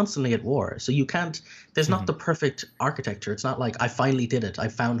they're constantly at war. So you can't, there's not the perfect architecture. It's not like I finally did it. I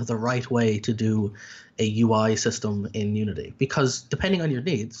found the right way to do a UI system in Unity, because depending on your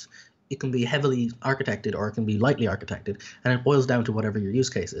needs, it can be heavily architected or it can be lightly architected, and it boils down to whatever your use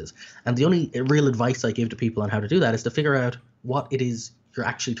case is. And the only real advice I give to people on how to do that is to figure out what it is you're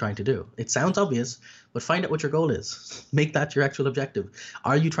actually trying to do. It sounds obvious, but find out what your goal is. Make that your actual objective.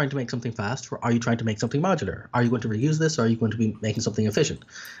 Are you trying to make something fast, or are you trying to make something modular? Are you going to reuse this, or are you going to be making something efficient?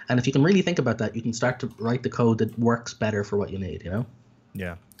 And if you can really think about that, you can start to write the code that works better for what you need, you know?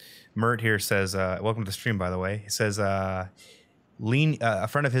 Yeah. Mert here says, welcome to the stream, by the way. He says, lean. A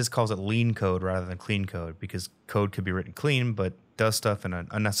friend of his calls it lean code rather than clean code, because code could be written clean, but does stuff in an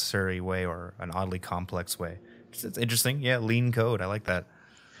unnecessary way or an oddly complex way. It's interesting. Yeah, lean code. I like that.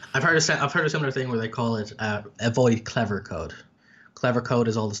 I've heard a similar thing where they call it avoid clever code. Clever code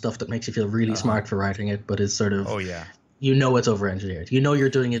is all the stuff that makes you feel really smart for writing it, but is sort of, you know, it's over-engineered. You know you're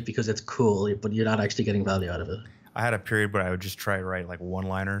doing it because it's cool, but you're not actually getting value out of it. I had a period where I would just try to write like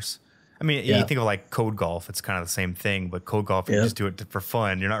one-liners. I mean, you think of like code golf, it's kind of the same thing, but code golf, you just do it for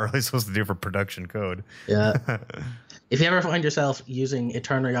fun. You're not really supposed to do it for production code. Yeah. If you ever find yourself using a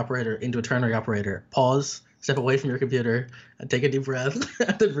ternary operator into a ternary operator, pause, step away from your computer, and take a deep breath,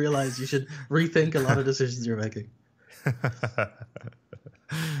 and then realize you should rethink a lot of decisions you're making.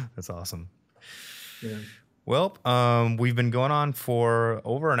 That's awesome. Yeah. Well, we've been going on for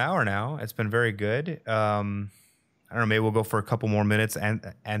over an hour now. It's been very good. I don't know, maybe we'll go for a couple more minutes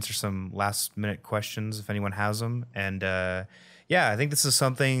and answer some last-minute questions if anyone has them. And, yeah, I think this is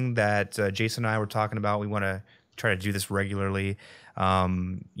something that Jason and I were talking about. We want to try to do this regularly.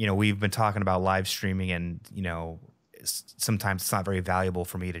 You know, we've been talking about live streaming, and, you know, sometimes it's not very valuable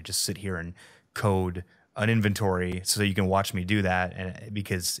for me to just sit here and code an inventory so that you can watch me do that, and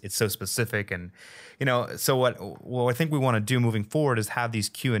because it's so specific. And, you know, so what I think we want to do moving forward is have these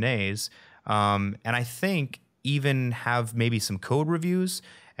Q&As, and I think even have maybe some code reviews,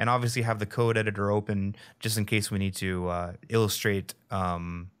 and obviously have the code editor open just in case we need to illustrate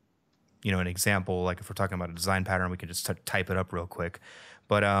you know, an example. Like if we're talking about a design pattern, we can just type it up real quick.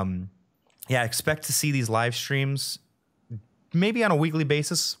 But yeah, expect to see these live streams maybe on a weekly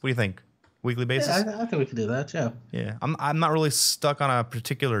basis. What do you think? Weekly basis? Yeah, I think we could do that. Yeah. Yeah. I'm not really stuck on a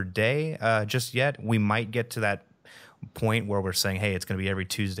particular day just yet. We might get to that point where we're saying, hey, it's going to be every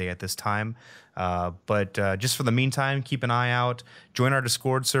Tuesday at this time. But just for the meantime, keep an eye out. Join our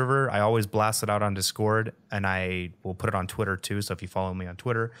Discord server. I always blast it out on Discord, and I will put it on Twitter too. So if you follow me on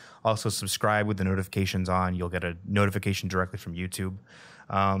Twitter, also subscribe with the notifications on. You'll get a notification directly from YouTube.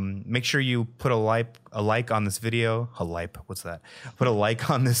 Make sure you put a like on this video. What's that? Put a like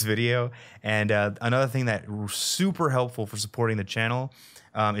on this video. And another thing that super helpful for supporting the channel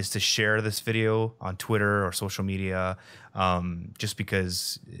is to share this video on Twitter or social media, just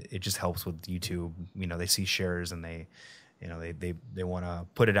because it just helps with YouTube. You know, they see shares and they want to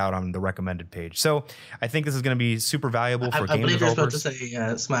put it out on the recommended page. So I think this is going to be super valuable for game developers. I believe you're supposed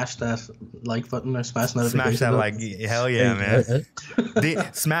to say smash that like button or smash notification. Smash that like, hell yeah,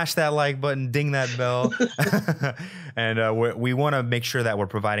 man. Smash that like button, ding that bell. And we want to make sure that we're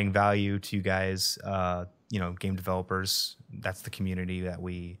providing value to you guys, you know, game developers. That's the community that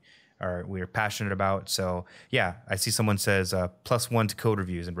we're passionate about. So yeah, I see someone says +1 to code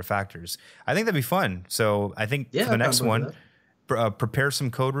reviews and refactors. I think that'd be fun. So I think for the next one, prepare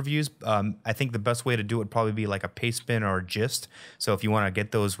some code reviews. I think the best way to do it would probably be like a paste bin or a gist. So if you want to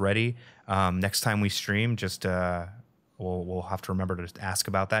get those ready, next time we stream, just we'll have to remember to ask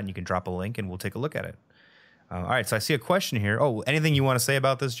about that, and you can drop a link and we'll take a look at it. All right, so I see a question here. Oh, anything you want to say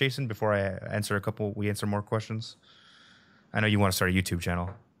about this, Jason, before I answer we answer more questions? I know you want to start a YouTube channel.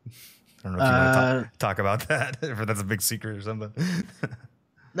 I don't know if you want to talk about that, if that's a big secret or something.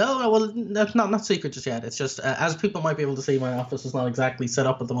 No, well, that's not secret just yet. It's just, as people might be able to see, my office is not exactly set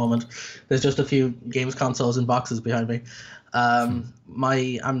up at the moment. There's just a few games consoles and boxes behind me. I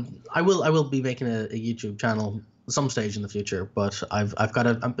will be making a YouTube channel some stage in the future, but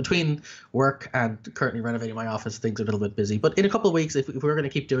I'm between work and currently renovating my office, things are a little bit busy. But in a couple of weeks, if we're going to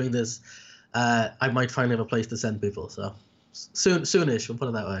keep doing this, I might finally have a place to send people. So soonish, we'll put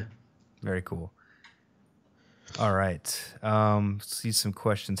it that way. Very cool. All right. Let's see some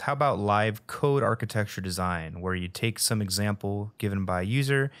questions. How about live code architecture design, where you take some example given by a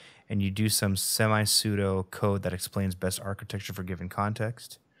user and you do some semi-pseudo code that explains best architecture for given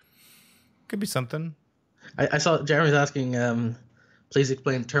context? Could be something. I saw Jeremy's asking, please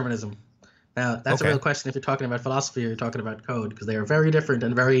explain determinism. Now, that's a real question if you're talking about philosophy or you're talking about code, because they are very different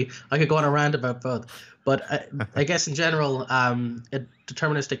and I could go on a rant about both. But I guess in general, a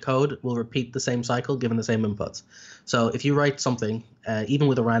deterministic code will repeat the same cycle given the same inputs. So if you write something, even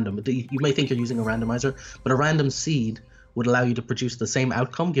with a random, you may think you're using a randomizer, but a random seed would allow you to produce the same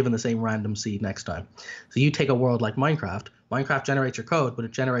outcome given the same random seed next time. So you take a world like Minecraft. Minecraft generates your code, but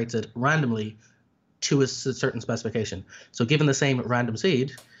it generates it randomly to a certain specification. So given the same random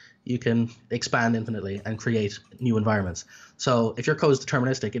seed, you can expand infinitely and create new environments. So if your code is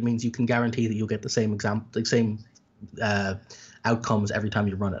deterministic, it means you can guarantee that you'll get the same outcomes every time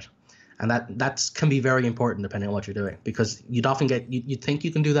you run it. And that can be very important depending on what you're doing, because you'd often you'd think you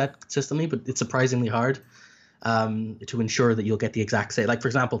can do that consistently, but it's surprisingly hard to ensure that you'll get the exact same. Like, for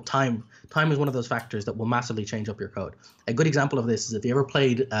example, time is one of those factors that will massively change up your code. A good example of this is if you ever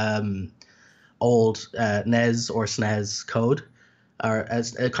played old NES or SNES code, or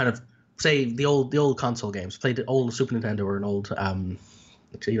as a kind of, say, the old console games, played the old Super Nintendo or an old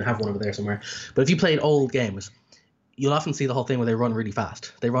actually you have one over there somewhere. But if you played old games, you'll often see the whole thing where they run really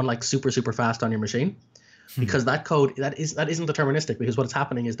fast. They run like super fast on your machine, because that code that isn't deterministic, because what's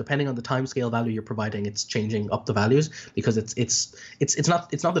happening is, depending on the time scale value you're providing, it's changing up the values, because it's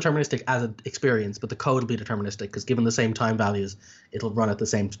not deterministic as an experience, but the code will be deterministic because given the same time values, it'll run at the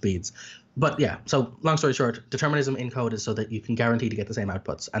same speeds. But yeah, so long story short, determinism in code is so that you can guarantee to get the same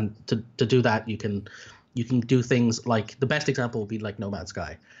outputs, and to do that you can do things like, the best example would be like No Man's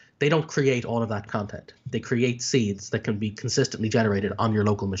Sky. They don't create all of that content. They create seeds that can be consistently generated on your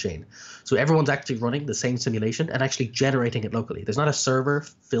local machine. So everyone's actually running the same simulation and actually generating it locally. There's not a server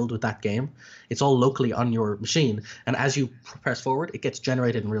filled with that game. It's all locally on your machine. And as you press forward, it gets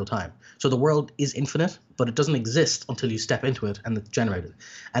generated in real time. So the world is infinite, but it doesn't exist until you step into it and it's generated.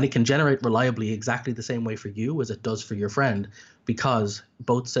 And it can generate reliably exactly the same way for you as it does for your friend, because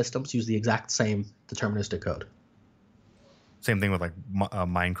both systems use the exact same deterministic code. Same thing with like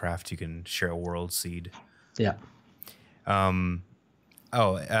Minecraft. You can share a world seed. Yeah.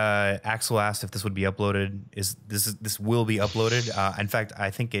 Axel asked if this would be uploaded. This will be uploaded. In fact,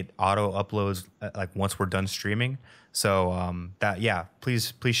 I think it auto uploads like once we're done streaming. So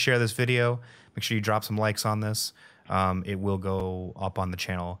please share this video. Make sure you drop some likes on this. It will go up on the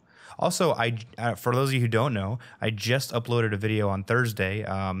channel. Also, for those of you who don't know, I just uploaded a video on Thursday.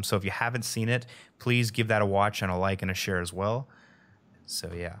 So if you haven't seen it, please give that a watch and a like and a share as well.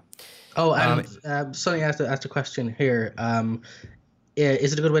 So yeah. Oh, and Sonny asked a question here.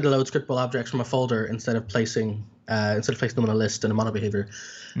 Is it a good way to load scriptable objects from a folder instead of placing them in a list in a mono behavior?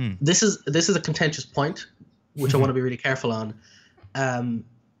 This is a contentious point, which I want to be really careful on.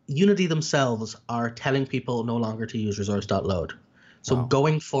 Unity themselves are telling people no longer to use resource.load. So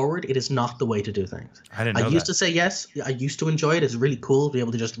going forward, it is not the way to do things. I used to say yes. I used to enjoy it. It's really cool to be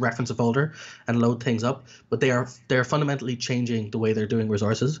able to just reference a folder and load things up. But they're fundamentally changing the way they're doing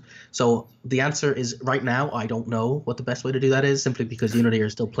resources. So the answer is right now, I don't know what the best way to do that is, simply because Unity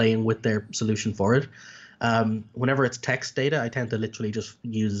are still playing with their solution for it. Whenever it's text data, I tend to literally just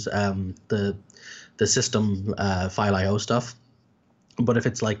use the system file IO stuff. But if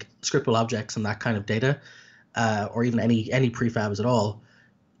it's like scriptable objects and that kind of data, or even any prefabs at all,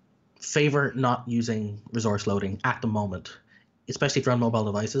 favor not using resource loading at the moment, especially if you're on mobile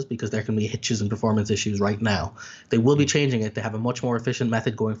devices, because there can be hitches and performance issues right now. They will be changing it. They have a much more efficient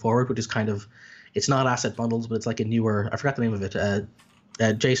method going forward, which is kind of, it's not asset bundles, but it's like a newer, I forgot the name of it.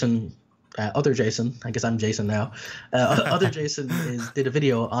 Jason, other Jason, I guess I'm Jason now. Other Jason did a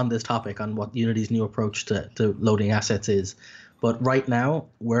video on this topic, on what Unity's new approach to loading assets is. But right now,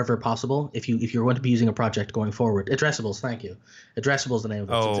 wherever possible, if you're going to be using a project going forward, addressables, thank you. Addressable is the name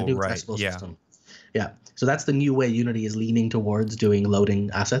of it. It's a new addressable system. Yeah. So that's the new way Unity is leaning towards doing loading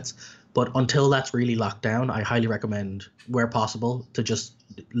assets. But until that's really locked down, I highly recommend, where possible, to just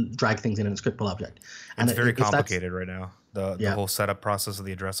drag things in a scriptable object. And it's very complicated right now. The whole setup process of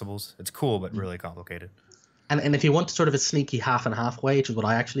the addressables. It's cool, but really complicated. And if you want sort of a sneaky half and half way, which is what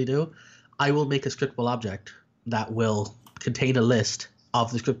I actually do, I will make a scriptable object that will contain a list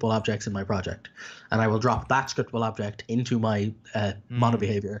of the scriptable objects in my project, and I will drop that scriptable object into my mono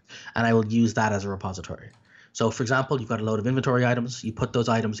behavior, and I will use that as a repository. So for example, you've got a load of inventory items, you put those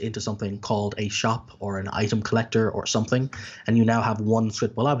items into something called a shop or an item collector or something, and you now have one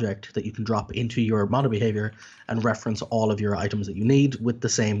scriptable object that you can drop into your mono behavior and reference all of your items that you need with the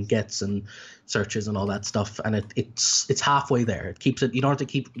same gets and searches and all that stuff. And it's halfway there. It keeps it, you don't have to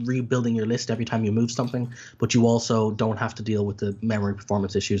keep rebuilding your list every time you move something, but you also don't have to deal with the memory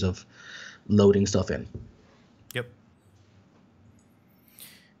performance issues of loading stuff in. Yep.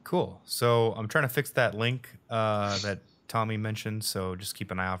 Cool. So I'm trying to fix that link that Tommy mentioned. So just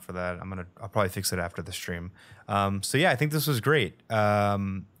keep an eye out for that. I'll probably fix it after the stream. So yeah, I think this was great.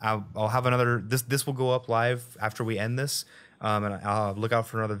 I'll have another. This will go up live after we end this, and I'll look out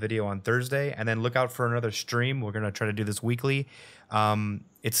for another video on Thursday, and then look out for another stream. We're gonna try to do this weekly.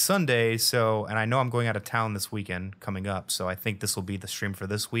 It's Sunday, and I know I'm going out of town this weekend coming up. So I think this will be the stream for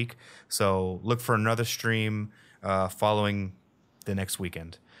this week. So look for another stream following the next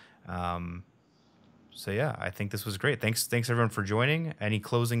weekend. So yeah, I think this was great. Thanks everyone for joining. Any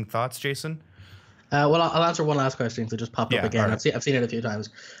closing thoughts, Jason? Well, I'll answer one last question. So it just popped up again. Right. I've seen it a few times.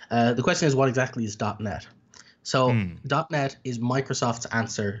 The question is, what exactly is .NET? So .NET is Microsoft's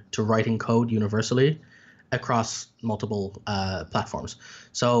answer to writing code universally across multiple platforms.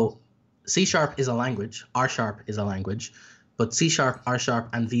 So C# is a language, R# is a language, but C#, R#,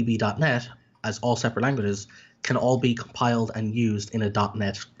 and VB.NET, as all separate languages, can all be compiled and used in a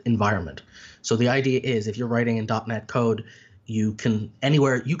 .NET environment. So the idea is, if you're writing in .NET code, you can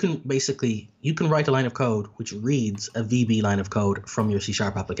write a line of code which reads a VB line of code from your C#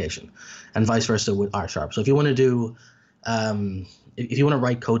 application, and vice versa with R#. So if you want to do, if you want to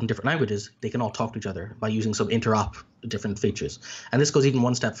write code in different languages, they can all talk to each other by using some interop different features. And this goes even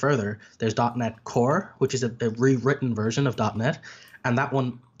one step further. There's .NET Core, which is a rewritten version of .NET, and that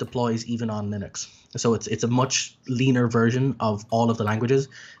one deploys even on Linux. So it's a much leaner version of all of the languages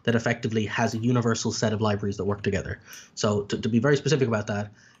that effectively has a universal set of libraries that work together. So to be very specific about that,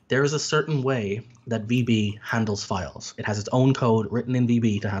 there is a certain way that VB handles files. It has its own code written in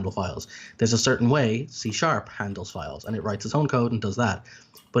VB to handle files. There's a certain way C# handles files, and it writes its own code and does that.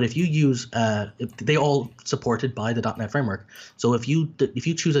 But if you use, they all supported by the .NET framework. So if you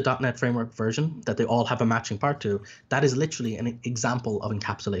choose a .NET framework version that they all have a matching part to, that is literally an example of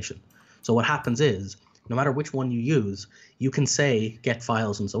encapsulation. So what happens is, no matter which one you use, you can say get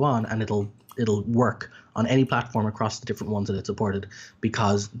files and so on, and it'll work on any platform across the different ones that it's supported,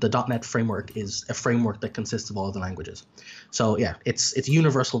 because the .NET framework is a framework that consists of all of the languages. So yeah, it's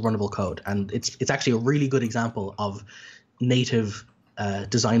universal runnable code, and it's actually a really good example of native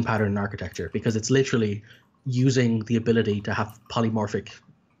design pattern and architecture, because it's literally using the ability to have polymorphic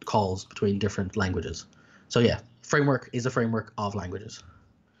calls between different languages. So yeah, framework is a framework of languages.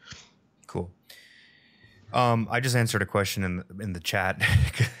 Cool. I just answered a question in the chat.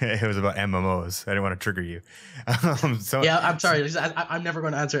 It was about MMOs. I didn't want to trigger you. Yeah, I'm sorry. I'm never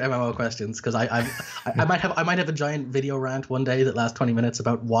going to answer MMO questions because I might have a giant video rant one day that lasts 20 minutes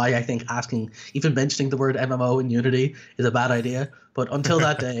about why I think even mentioning the word MMO in Unity is a bad idea. But until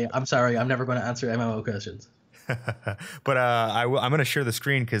that day, I'm sorry. I'm never going to answer MMO questions. But I'm going to share the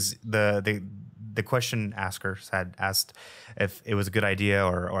screen because the question askers had asked if it was a good idea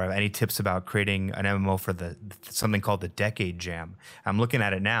or any tips about creating an MMO for something called the Decade Jam. I'm looking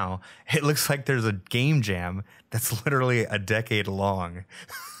at it now. It looks like there's a game jam that's literally a decade long.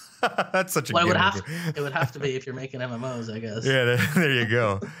 That's such a gimmick. It would have to be if you're making MMOs, I guess. Yeah, there you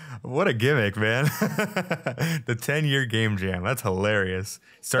go. What a gimmick, man. The 10-year game jam. That's hilarious.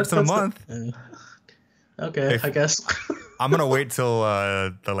 Starts in a month. Okay, I guess. I'm gonna wait till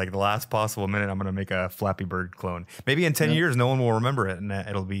the last possible minute. I'm gonna make a Flappy Bird clone. Maybe in 10 years, no one will remember it, and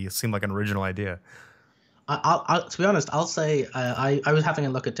it'll seem like an original idea. I'll to be honest, I'll say I was having a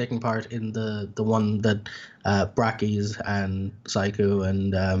look at taking part in the one that Brackies and Saiku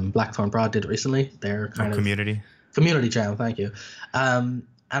and Blackthorn Broad did recently. Their kind of community jam. Thank you. And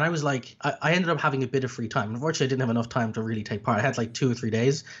I was like, I ended up having a bit of free time. Unfortunately, I didn't have enough time to really take part. I had like 2 or 3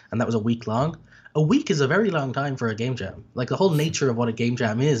 days, and that was a week long. A week is a very long time for a game jam. Like the whole nature of what a game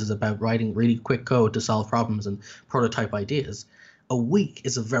jam is about writing really quick code to solve problems and prototype ideas. A week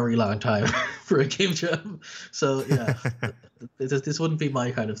is a very long time for a game jam. So yeah, this wouldn't be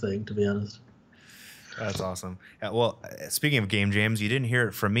my kind of thing, to be honest. That's awesome. Well, speaking of game jams, you didn't hear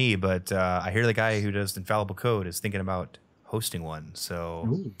it from me, but I hear the guy who does Infallible Code is thinking about hosting one. So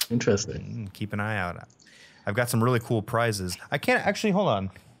ooh, interesting. Keep an eye out. I've got some really cool prizes. I can't actually, hold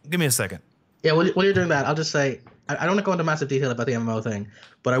on. Give me a second. Yeah, while you're doing that, I'll just say, I don't want to go into massive detail about the MMO thing,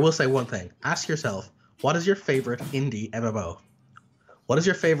 but I will say one thing. Ask yourself, what is your favorite indie MMO? What is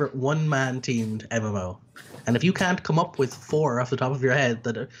your favorite one-man teamed MMO? And if you can't come up with 4 off the top of your head,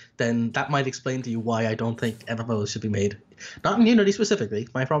 then that might explain to you why I don't think MMOs should be made. Not in Unity specifically.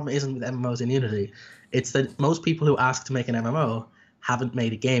 My problem isn't with MMOs in Unity. It's that most people who ask to make an MMO haven't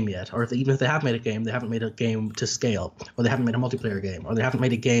made a game yet, or even if they have made a game, they haven't made a game to scale, or they haven't made a multiplayer game, or they haven't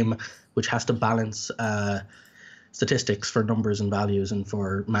made a game which has to balance statistics for numbers and values and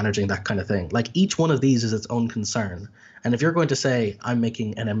for managing that kind of thing. Like each one of these is its own concern. And if you're going to say, I'm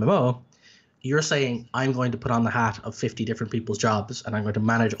making an MMO, you're saying, I'm going to put on the hat of 50 different people's jobs and I'm going to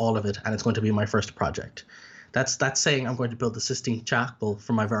manage all of it and it's going to be my first project. That's saying I'm going to build the Sistine Chapel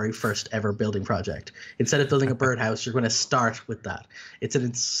for my very first ever building project. Instead of building a birdhouse, you're going to start with that. It's an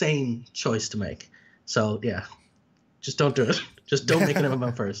insane choice to make. So yeah, just don't do it. Just don't make an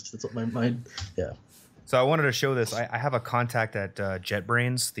MMO first. That's what my yeah. So I wanted to show this. I have a contact at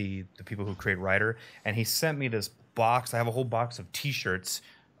JetBrains, the people who create Rider, and he sent me this box. I have a whole box of T-shirts,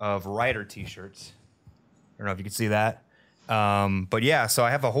 of Rider T-shirts. I don't know if you can see that. But yeah, so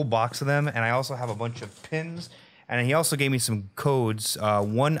I have a whole box of them, and I also have a bunch of pins. And he also gave me some codes.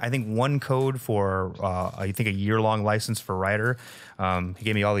 I think one code for I think a year-long license for Rider. He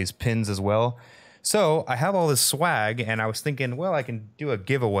gave me all these pins as well. So I have all this swag, and I was thinking, well, I can do a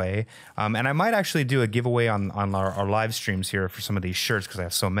giveaway, and I might actually do a giveaway on our live streams here for some of these shirts because I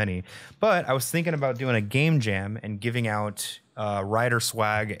have so many. But I was thinking about doing a game jam and giving out Rider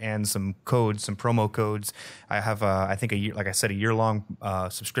swag and some codes, some promo codes. I have, I think, like I said, a year-long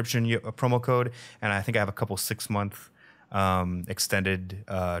subscription promo code, and I think I have a couple 6-month extended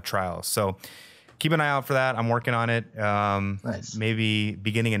trials. So keep an eye out for that. I'm working on it. Nice. Maybe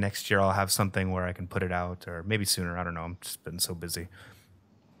beginning of next year, I'll have something where I can put it out, or maybe sooner. I don't know. I'm just been so busy.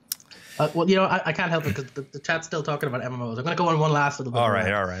 Well, you know, I can't help it because the chat's still talking about MMOs. I'm going to go on one last little bit. All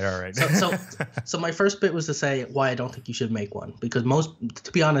right. So my first bit was to say why I don't think you should make one, because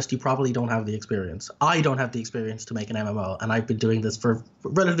to be honest, you probably don't have the experience. I don't have the experience to make an MMO, and I've been doing this for a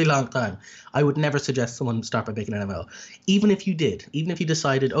relatively long time. I would never suggest someone start by making an MMO. Even if you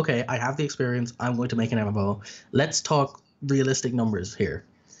decided, okay, I have the experience, I'm going to make an MMO, let's talk realistic numbers here.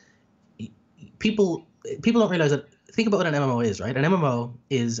 People don't realize that. Think about what an MMO is, right? An MMO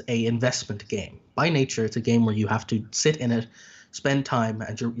is an investment game. By nature, it's a game where you have to sit in it, spend time,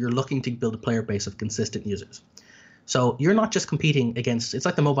 and you're looking to build a player base of consistent users. So you're not just competing against, it's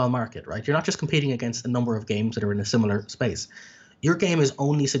like the mobile market, right? You're not just competing against a number of games that are in a similar space. Your game is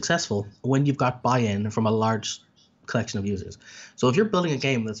only successful when you've got buy-in from a large collection of users. So if you're building a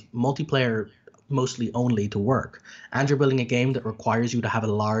game that's multiplayer mostly only to work, and you're building a game that requires you to have a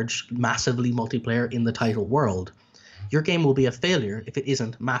large, massively multiplayer in the title world, your game will be a failure if it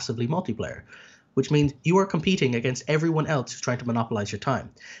isn't massively multiplayer, which means you are competing against everyone else who's trying to monopolize your time.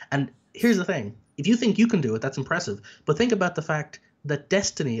 And here's the thing. If you think you can do it, that's impressive. But think about the fact that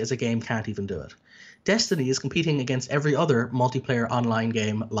Destiny as a game can't even do it. Destiny is competing against every other multiplayer online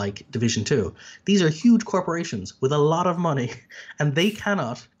game like Division 2. These are huge corporations with a lot of money, and they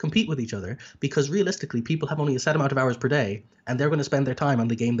cannot compete with each other because realistically, people have only a set amount of hours per day, and they're going to spend their time on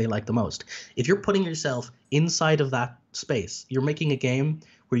the game they like the most. If you're putting yourself inside of that space, you're making a game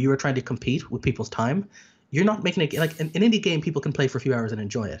where you are trying to compete with people's time. You're not making it like an indie game people can play for a few hours and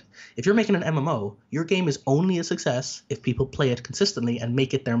enjoy it. If you're making an MMO, your game is only a success if people play it consistently and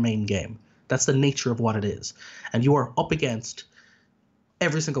make it their main game. That's the nature of what it is. And you are up against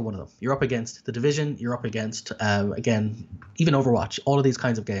every single one of them. You're up against The Division. You're up against, again, even Overwatch, all of these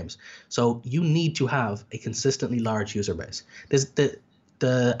kinds of games. So you need to have a consistently large user base. There's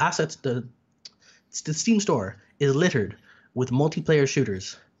the assets, the Steam store is littered with multiplayer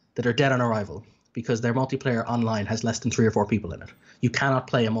shooters that are dead on arrival because their multiplayer online has less than 3 or 4 people in it. You cannot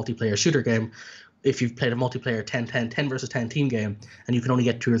play a multiplayer shooter game if you've played a multiplayer 10 versus 10 team game and you can only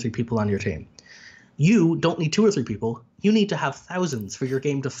get 2 or 3 people on your team. You don't need 2 or 3 people. You need to have thousands for your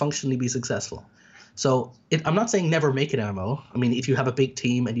game to functionally be successful. So I'm not saying never make an MMO. I mean, if you have a big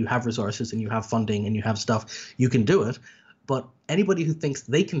team and you have resources and you have funding and you have stuff, you can do it. But anybody who thinks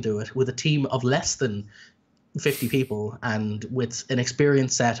they can do it with a team of less than 50 people and with an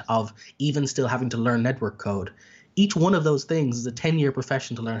experience set of even still having to learn network code, each one of those things is a 10-year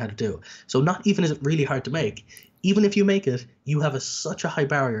profession to learn how to do. So not even is it really hard to make. Even if you make it, you have such a high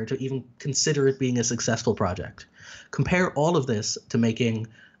barrier to even consider it being a successful project. Compare all of this to making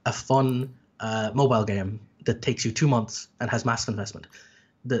a fun mobile game that takes you 2 months and has massive investment.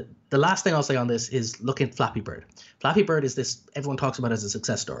 The last thing I'll say on this is look at Flappy Bird. Flappy Bird is this everyone talks about as a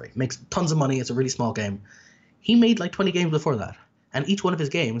success story. Makes tons of money. It's a really small game. He made like 20 games before that, and each one of his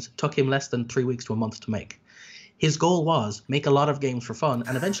games took him less than 3 weeks to a month to make. His goal was make a lot of games for fun,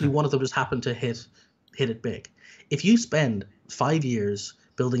 and eventually one of them just happened to hit it big. If you spend 5 years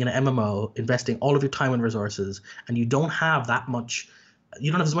building an MMO, investing all of your time and resources, and you don't have that much, you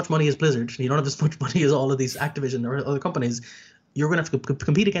don't have as much money as Blizzard, you don't have as much money as all of these Activision or other companies, you're going to have to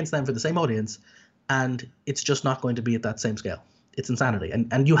compete against them for the same audience, and it's just not going to be at that same scale. It's insanity,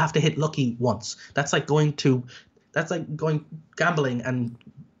 and you have to hit lucky once. That's like going gambling and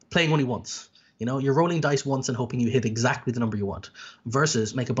playing only once. You know, you're rolling dice once and hoping you hit exactly the number you want,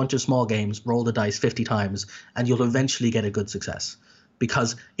 versus make a bunch of small games, roll the dice 50 times, and you'll eventually get a good success.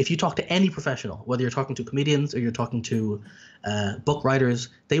 Because if you talk to any professional, whether you're talking to comedians or you're talking to book writers,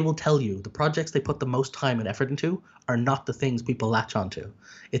 they will tell you the projects they put the most time and effort into are not the things people latch onto.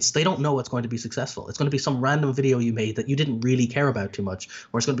 They don't know what's going to be successful. It's going to be some random video you made that you didn't really care about too much,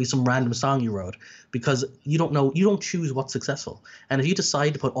 or it's going to be some random song you wrote, because you don't choose what's successful. And if you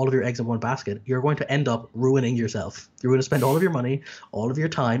decide to put all of your eggs in one basket, you're going to end up ruining yourself. You're going to spend all of your money, all of your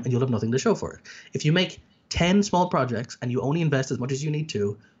time, and you'll have nothing to show for it. If you make 10 small projects and you only invest as much as you need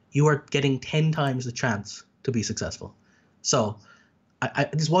to, you are getting 10 times the chance to be successful. So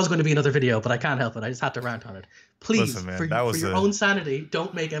this was going to be another video, but I can't help it. I just had to rant on it. Please, listen, man, for your own sanity,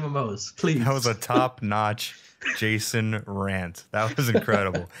 don't make MMOs. Please. That was a top-notch Jason rant. That was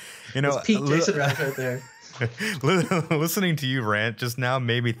incredible. You know, peak Jason rant right there. Listening to you rant just now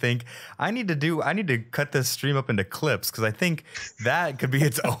made me think I need to cut this stream up into clips, because I think that could be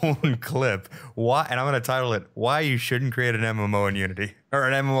its own clip. Why? And I'm going to title it "Why You Shouldn't Create an MMO in Unity," or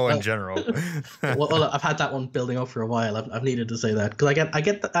an MMO in general. well, I've had that one building up for a while. I've needed to say that because I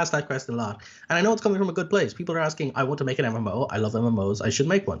get asked that question a lot, and I know it's coming from a good place. People are asking, "I want to make an MMO. I love MMOs. I should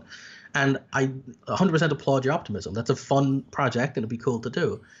make one," and I 100% applaud your optimism. That's a fun project, and it'd be cool to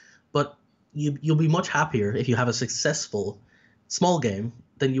do, but you'll be much happier if you have a successful small game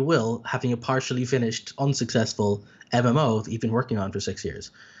than you will having a partially finished, unsuccessful MMO that you've been working on for 6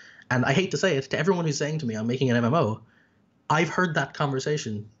 years. And I hate to say it, to everyone who's saying to me, I'm making an MMO, I've heard that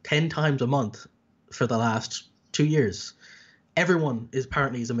conversation 10 times a month for the last 2 years. Everyone is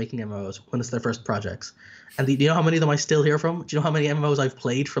making MMOs when it's their first projects. And do you know how many of them I still hear from? Do you know how many MMOs I've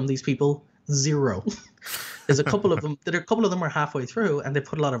played from these people? 0. There's a couple of them are halfway through and they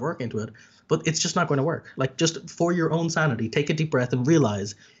put a lot of work into it, but it's just not going to work. Like, just for your own sanity, take a deep breath and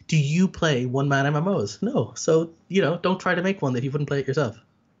realize, do you play one-man MMOs? No. So, don't try to make one if you wouldn't play it yourself.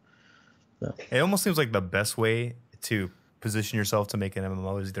 So. It almost seems like the best way to position yourself to make an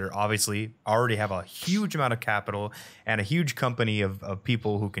MMO is either obviously already have a huge amount of capital and a huge company of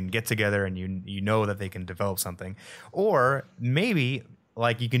people who can get together and you know that they can develop something, or maybe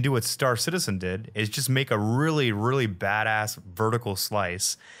like you can do what Star Citizen did, is just make a really, really badass vertical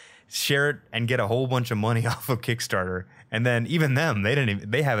slice, share it, and get a whole bunch of money off of Kickstarter. And then even them,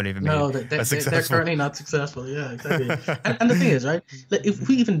 they haven't even made a successful. They're currently not successful. Yeah, exactly. and the thing is, right, if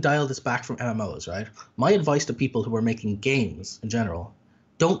we even dial this back from MMOs, right, my advice to people who are making games in general,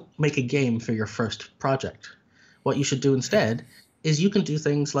 don't make a game for your first project. What you should do instead is you can do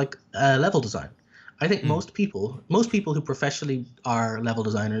things like level design. I think most people who professionally are level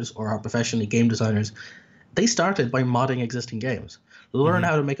designers or are professionally game designers, they started by modding existing games. Learn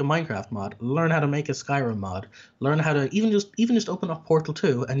how to make a Minecraft mod, learn how to make a Skyrim mod, learn how to even just open up Portal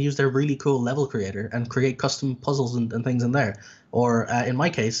 2 and use their really cool level creator and create custom puzzles and things in there. Or in my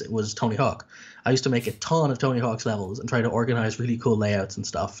case, it was Tony Hawk. I used to make a ton of Tony Hawk's levels and try to organize really cool layouts and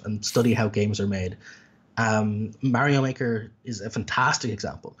stuff and study how games are made. Mario Maker is a fantastic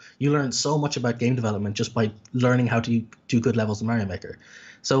example. You learn so much about game development just by learning how to do good levels in Mario Maker.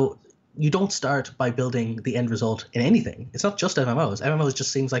 So you don't start by building the end result in anything. It's not just MMOs. MMOs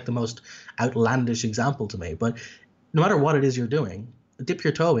just seems like the most outlandish example to me. But no matter what it is you're doing, dip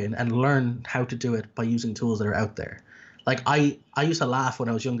your toe in and learn how to do it by using tools that are out there. Like I used to laugh when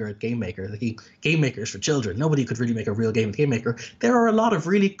I was younger at Game Maker. Like, Game Maker is for children. Nobody could really make a real game with Game Maker. There are a lot of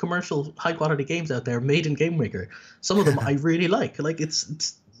really commercial, high quality games out there made in Game Maker. Some of them I really like. Like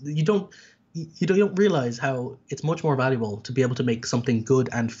it's you don't realize how it's much more valuable to be able to make something good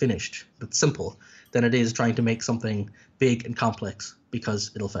and finished that's simple than it is trying to make something big and complex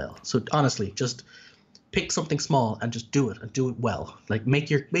because it'll fail. So honestly, just pick something small and just do it and do it well. Like make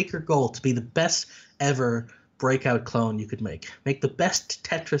your goal to be the best ever breakout clone you could make. Make the best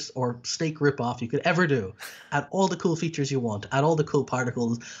Tetris or Snake ripoff you could ever do. Add all the cool features you want. Add all the cool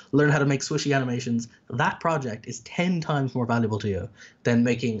particles. Learn how to make swishy animations. That project is 10 times more valuable to you than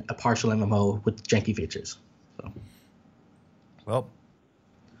making a partial MMO with janky features. So. Well,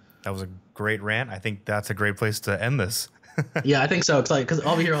 that was a great rant. I think that's a great place to end this. Yeah, I think so. Because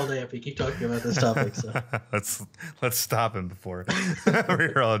I'll be here all day if we keep talking about this topic. So. let's stop him before we're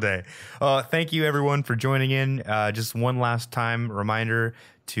here all day. Thank you everyone for joining in. Just one last time reminder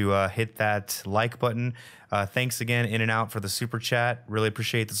to hit that like button. Thanks again, In and Out, for the super chat. Really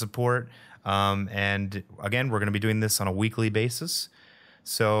appreciate the support. And again, we're going to be doing this on a weekly basis,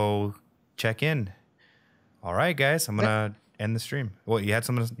 so check in. All right, guys, I'm gonna end the stream. What, you had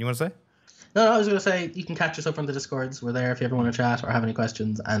something you want to say? No, I was going to say you can catch us up on the Discords. We're there if you ever want to chat or have any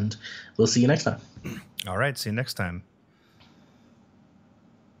questions, and we'll see you next time. All right, see you next time.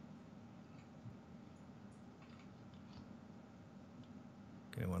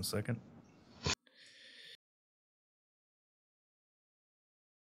 Give me 1 second.